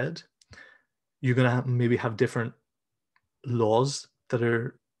they've said, you're going to maybe have different laws that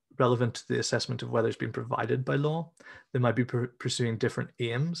are relevant to the assessment of whether it's been provided by law. They might be pursuing different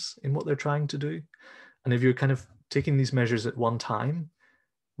aims in what they're trying to do. And if you're kind of taking these measures at one time,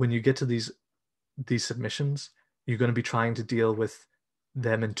 when you get to these submissions, you're going to be trying to deal with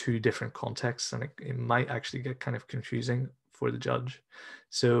them in two different contexts, and it might actually get kind of confusing for the judge.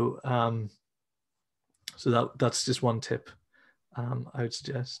 So that's just one tip I would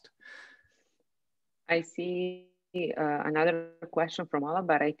suggest. I see another question from Ola,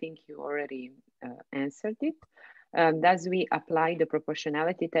 but I think you already answered it. Does we apply the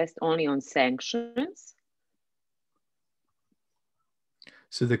proportionality test only on sanctions?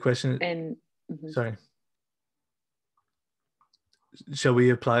 So the question, sorry, shall we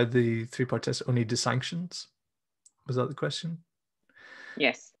apply the three-part test only to sanctions? Was that the question?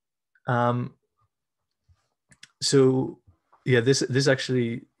 Yes. So yeah, this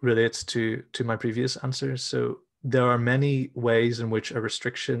actually relates to my previous answer. So there are many ways in which a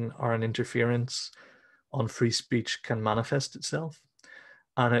restriction or an interference on free speech can manifest itself,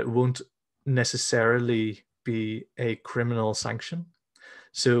 and it won't necessarily be a criminal sanction.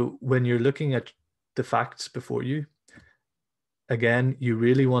 So when you're looking at the facts before you, again, you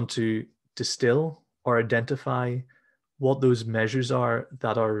really want to distill or identify what those measures are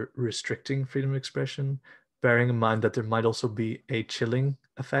that are restricting freedom of expression, bearing in mind that there might also be a chilling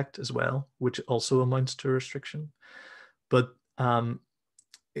effect as well, which also amounts to a restriction. But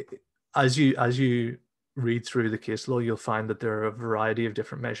as you read through the case law, you'll find that there are a variety of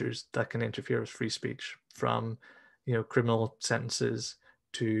different measures that can interfere with free speech, from criminal sentences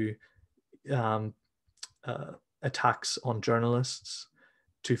to attacks on journalists,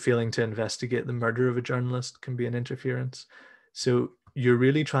 to failing to investigate the murder of a journalist can be an interference. So you're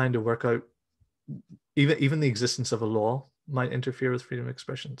really trying to work out, even the existence of a law might interfere with freedom of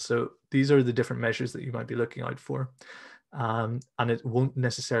expression. So these are the different measures that you might be looking out for. And it won't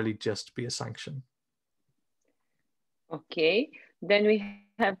necessarily just be a sanction. Okay, then we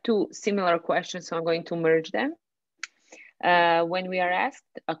have two similar questions, so I'm going to merge them. When we are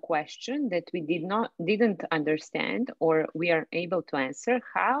asked a question that we didn't understand, or we are able to answer,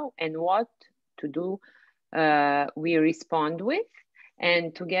 how and what to do, we respond with.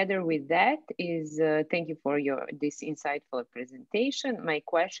 And together with that is, thank you for this insightful presentation. My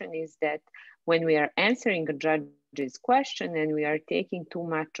question is that when we are answering a judge's question and we are taking too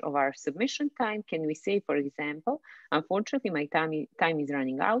much of our submission time, can we say, for example, unfortunately, my time is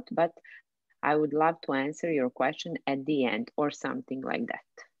running out, but I would love to answer your question at the end, or something like that.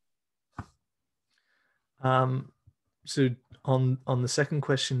 So on the second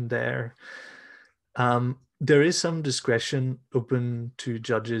question there, there is some discretion open to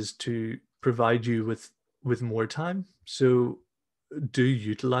judges to provide you with more time. So do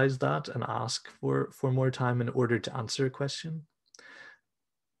utilize that and ask for more time in order to answer a question.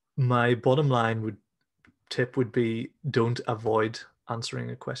 My bottom line tip would be, don't avoid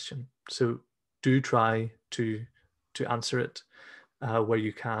answering a question. So do try to answer it where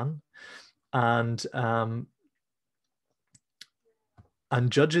you can, and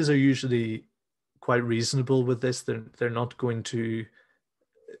judges are usually quite reasonable with this. They're not going to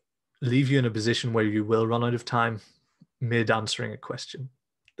leave you in a position where you will run out of time mid answering a question.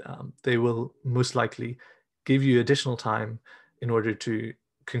 They will most likely give you additional time in order to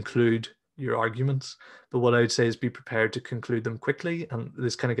conclude your arguments. But what I would say is be prepared to conclude them quickly. And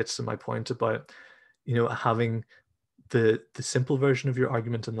this kind of gets to my point about, having the simple version of your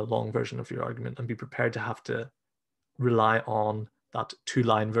argument and the long version of your argument, and be prepared to have to rely on that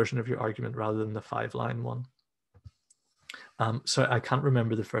 2-line version of your argument rather than the 5-line one. So I can't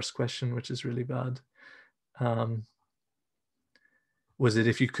remember the first question, which is really bad. Was it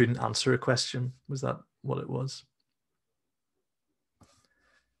if you couldn't answer a question? Was that what it was?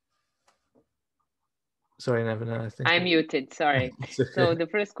 Sorry, Nevena, I think I'm muted, sorry. Okay. So the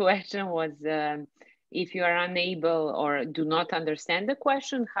first question was, if you are unable or do not understand the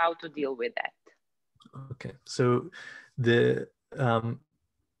question, how to deal with that? Okay, so the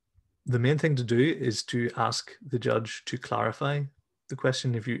main thing to do is to ask the judge to clarify the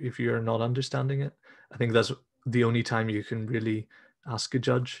question if you are not understanding it. I think that's the only time you can really ask a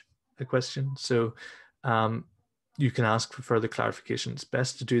judge a question. So you can ask for further clarification. It's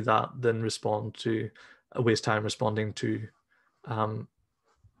best to do that than waste time responding to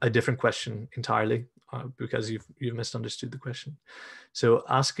a different question entirely because you've misunderstood the question. So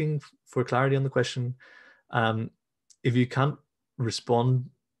asking for clarity on the question. If you can't respond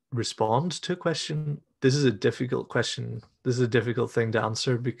to a question, this is a difficult question. This is a difficult thing to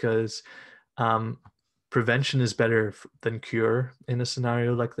answer because prevention is better than cure in a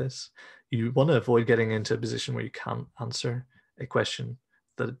scenario like this. You want to avoid getting into a position where you can't answer a question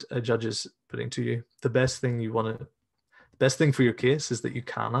that a judge is putting to you. The best thing for your case is that you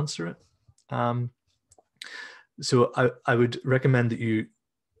can answer it. So I would recommend that you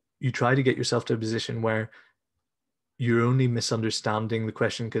try to get yourself to a position where you're only misunderstanding the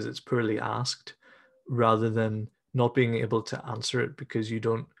question because it's poorly asked, rather than not being able to answer it because you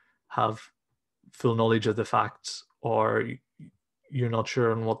don't have full knowledge of the facts, or you're not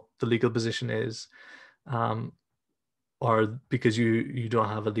sure on what the legal position is, or because you don't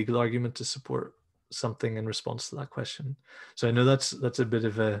have a legal argument to support something in response to that question. So I know that's a bit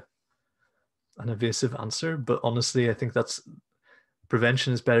of an evasive answer, but honestly, I think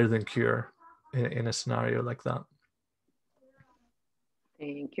prevention is better than cure in a scenario like that.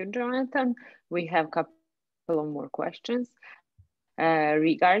 Thank you, Jonathan. We have a couple of more questions.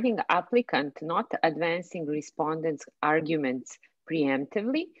 Regarding applicant not advancing respondents' arguments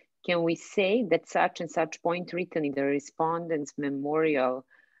preemptively, can we say that such and such point written in the respondent's memorial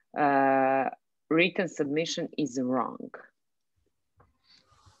written submission is wrong?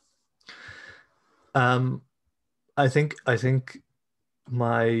 I think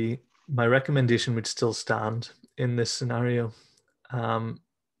my recommendation would still stand in this scenario.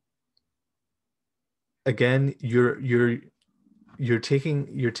 Again, you're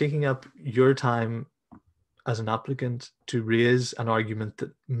taking up your time as an applicant to raise an argument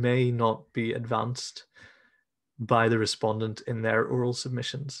that may not be advanced by the respondent in their oral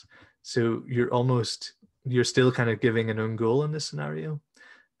submissions. So you're still kind of giving an own goal in this scenario.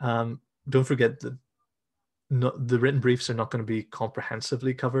 Don't forget that the written briefs are not going to be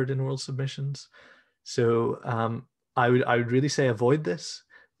comprehensively covered in oral submissions. So I would really say avoid this.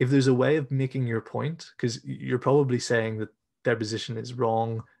 If there's a way of making your point, because you're probably saying that their position is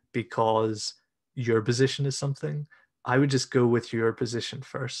wrong because your position is something, I would just go with your position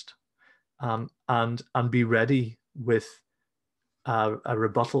first, and be ready with a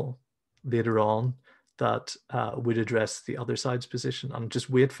rebuttal later on that would address the other side's position, and just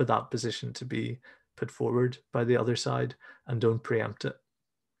wait for that position to be put forward by the other side and don't preempt it.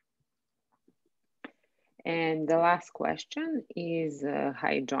 And the last question is,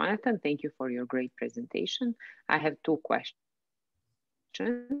 hi, Jonathan, thank you for your great presentation. I have two questions.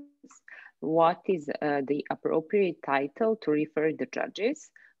 What is the appropriate title to refer the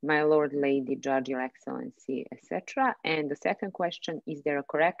judges? My Lord, Lady, Judge, Your Excellency, etc. And the second question, is there a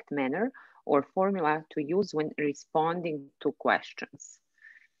correct manner or formula to use when responding to questions?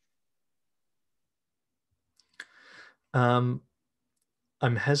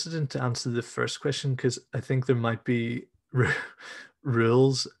 I'm hesitant to answer the first question because I think there might be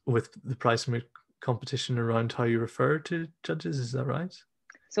rules with the Price Moot competition around how you refer to judges. Is that right?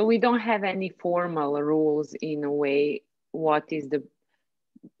 So we don't have any formal rules in a way. What is the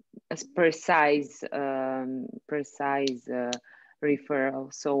precise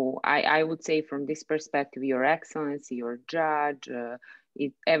referral? So I would say from this perspective, Your Excellency, your judge,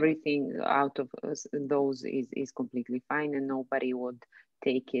 everything out of those is completely fine, and nobody would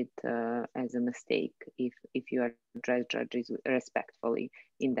take it as a mistake if you address judges respectfully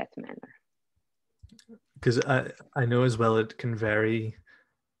in that manner. Because I know as well it can vary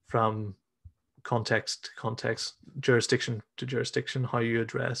from context to context, jurisdiction to jurisdiction, how you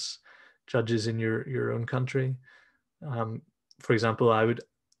address judges in your own country. For example, I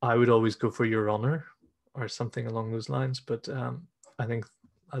would always go for Your Honor or something along those lines, but I think,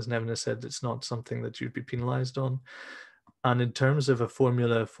 as Nevena said, it's not something that you'd be penalized on. And in terms of a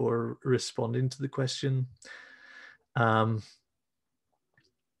formula for responding to the question, I'm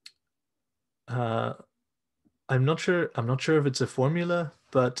not sure if it's a formula,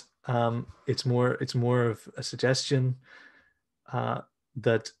 but it's more of a suggestion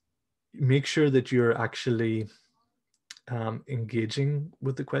that make sure that you're actually engaging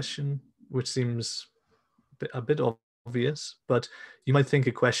with the question, which seems a bit obvious, but you might think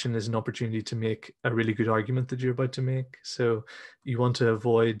a question is an opportunity to make a really good argument that you're about to make. So you want to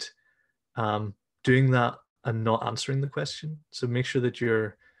avoid doing that and not answering the question. So make sure that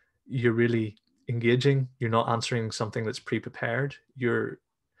you're really engaging. You're not answering something that's pre-prepared. You're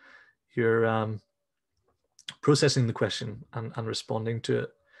processing the question and responding to it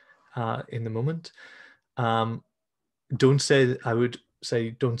in the moment. Don't say, I would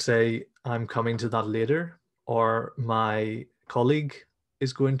say, don't say, I'm coming to that later, or my colleague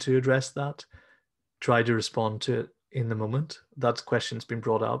is going to address that. Try to respond to it in the moment. That question's been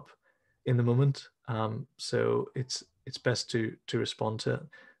brought up in the moment. So it's best to respond to it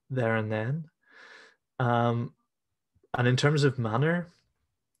there and then. And in terms of manner,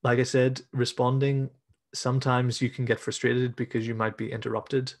 like I said, responding, sometimes you can get frustrated because you might be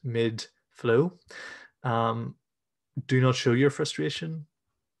interrupted mid-flow. Do not show your frustration.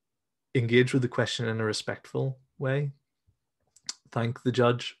 Engage with the question in a respectful way. Thank the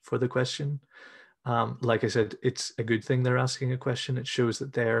judge for the question. Like I said, it's a good thing they're asking a question. It shows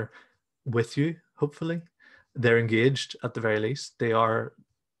that they're with you, hopefully. They're engaged at the very least. They are,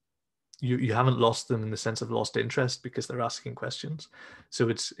 you haven't lost them in the sense of lost interest because they're asking questions. So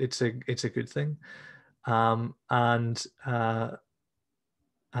it's a good thing. And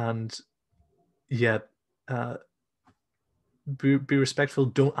yeah, be respectful.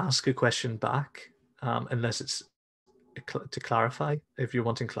 Don't ask a question back unless it's to clarify, if you're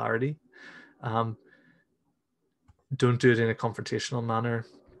wanting clarity. Don't do it in a confrontational manner.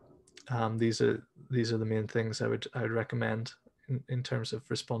 These are the main things I would recommend in terms of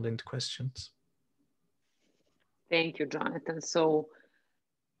responding to questions. Thank you, Jonathan. So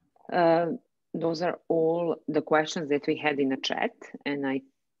those are all the questions that we had in the chat, and I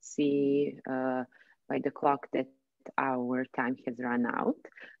see by the clock that our time has run out.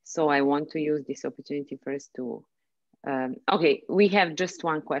 So I want to use this opportunity first to, okay, we have just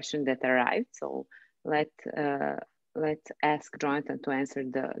one question that arrived. So let's ask Jonathan to answer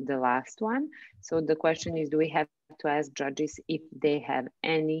the last one. So the question is, do we have to ask judges if they have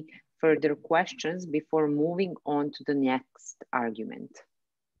any further questions before moving on to the next argument?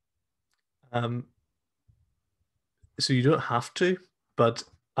 So you don't have to, but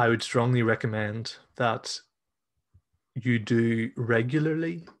I would strongly recommend that you do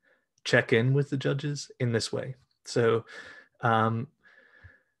regularly check in with the judges in this way. So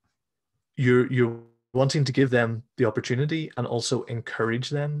you're wanting to give them the opportunity and also encourage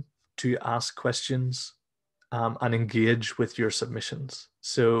them to ask questions and engage with your submissions.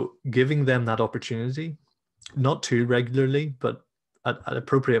 So giving them that opportunity, not too regularly, but at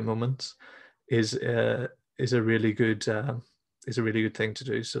appropriate moments, is a really good thing to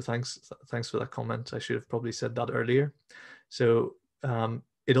do. So thanks for that comment. I should have probably said that earlier. So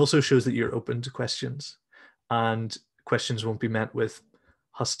it also shows that you're open to questions, and questions won't be met with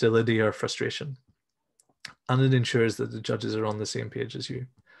hostility or frustration. And it ensures that the judges are on the same page as you.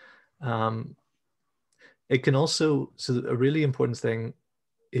 It can also, so a really important thing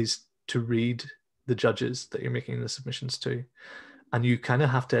is to read the judges that you're making the submissions to, and you kind of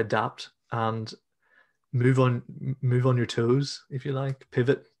have to adapt and move on your toes, if you like,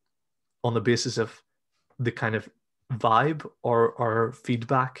 pivot on the basis of the kind of vibe or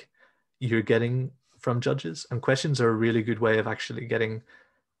feedback you're getting from judges. And questions are a really good way of actually getting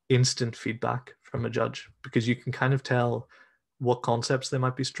instant feedback from a judge, because you can kind of tell what concepts they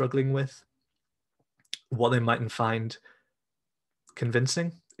might be struggling with, what they mightn't find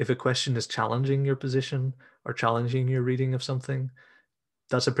convincing. If a question is challenging your position or challenging your reading of something,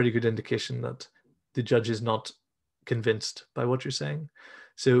 that's a pretty good indication that the judge is not convinced by what you're saying.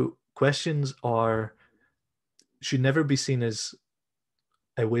 So questions should never be seen as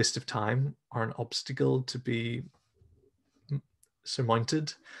a waste of time or an obstacle to be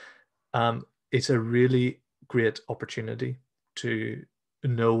surmounted. It's a really great opportunity to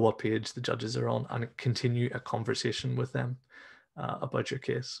know what page the judges are on and continue a conversation with them about your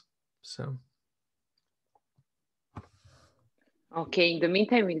case. So. Okay, in the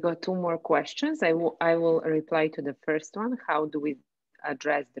meantime, we got two more questions. I will reply to the first one. How do we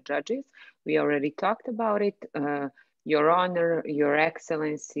address the judges? We already talked about it. Your Honor, Your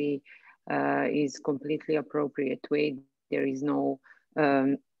Excellency is completely appropriate way. There is no,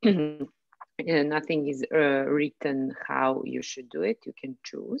 nothing is written how you should do it. You can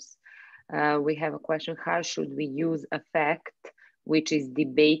choose. We have a question, how should we use a fact which is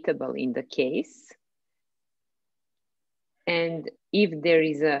debatable in the case? And if there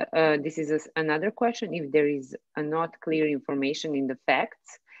is another question, if there is a not clear information in the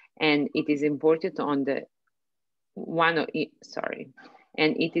facts, and it is important on the one of it,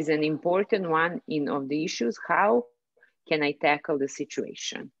 and it is an important one of the issues, how can I tackle the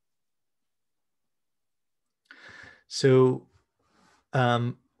situation? So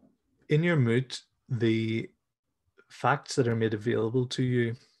in your moot, the facts that are made available to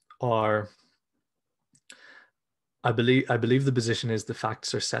you are, I believe the position is the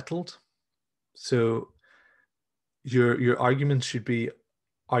facts are settled. So your arguments should be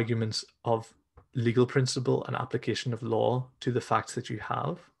arguments of legal principle and application of law to the facts that you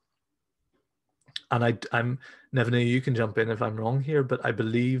have. And I'm Nevena, you can jump in if I'm wrong here, but I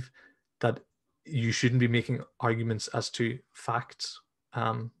believe that you shouldn't be making arguments as to facts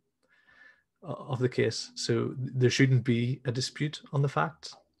of the case. So there shouldn't be a dispute on the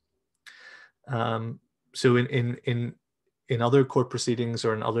facts. So in other court proceedings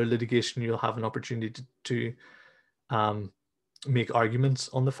or in other litigation, you'll have an opportunity to make arguments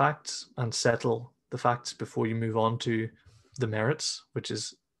on the facts and settle the facts before you move on to the merits, which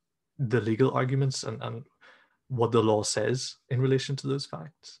is the legal arguments and what the law says in relation to those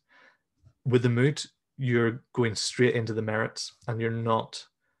facts. With the moot, you're going straight into the merits and you're not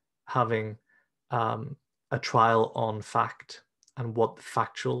having a trial on fact and what the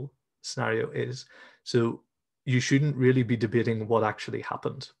factual scenario is. So you shouldn't really be debating what actually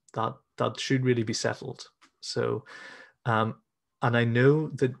happened. That should really be settled. So, and I know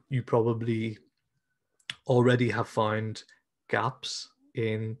that you probably already have found gaps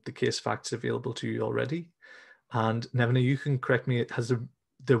in the case facts available to you already. And Nevena, you can correct me,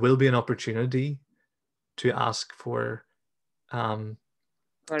 there will be an opportunity to ask for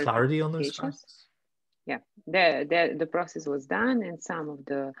clarity on those facts? Yeah, the process was done, and some of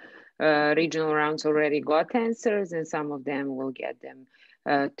the regional rounds already got answers, and some of them will get them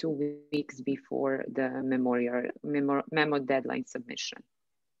 2 weeks before the memo deadline submission.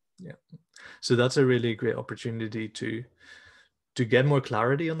 Yeah. So that's a really great opportunity to get more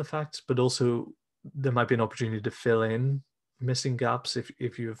clarity on the facts, but also there might be an opportunity to fill in missing gaps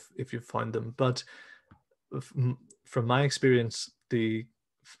if you've found them. But from my experience, the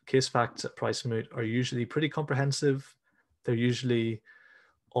case facts at Price Moot are usually pretty comprehensive. They're usually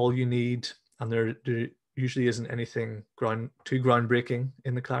all you need, and there usually isn't anything too groundbreaking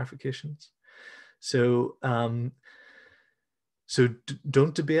in the clarifications. So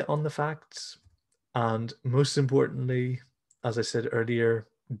don't debate on the facts, and most importantly, as I said earlier,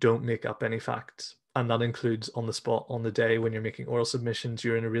 don't make up any facts. And that includes on the spot, on the day when you're making oral submissions,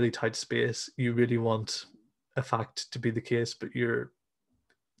 you're in a really tight space. You really want a fact to be the case, but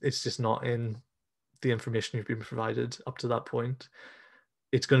it's just not in the information you've been provided up to that point.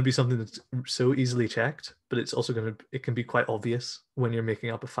 It's going to be something that's so easily checked, but it's also it can be quite obvious when you're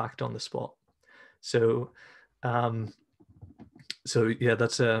making up a fact on the spot. So, yeah,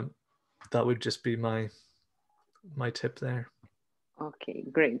 that would just be my tip there. Okay,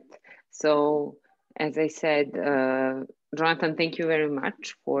 great. So as I said, Jonathan, thank you very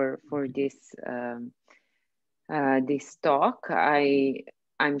much for this this talk.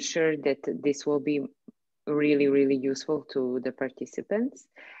 I'm sure that this will be really, really useful to the participants.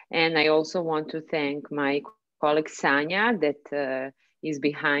 And I also want to thank my colleague Sanya that is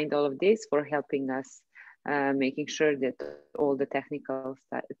behind all of this for helping us making sure that all the technical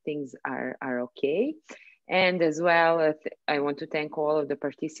things are okay. And as well, I want to thank all of the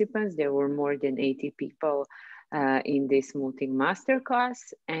participants. There were more than 80 people in this Mooting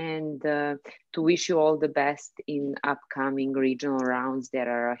Masterclass, and to wish you all the best in upcoming regional rounds that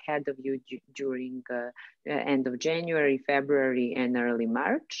are ahead of you during end of January, February, and early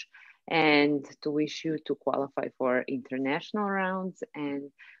March, and to wish you to qualify for international rounds. And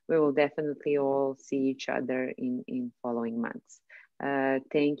we will definitely all see each other in following months.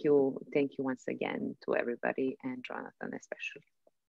 Thank you once again to everybody, and Jonathan especially.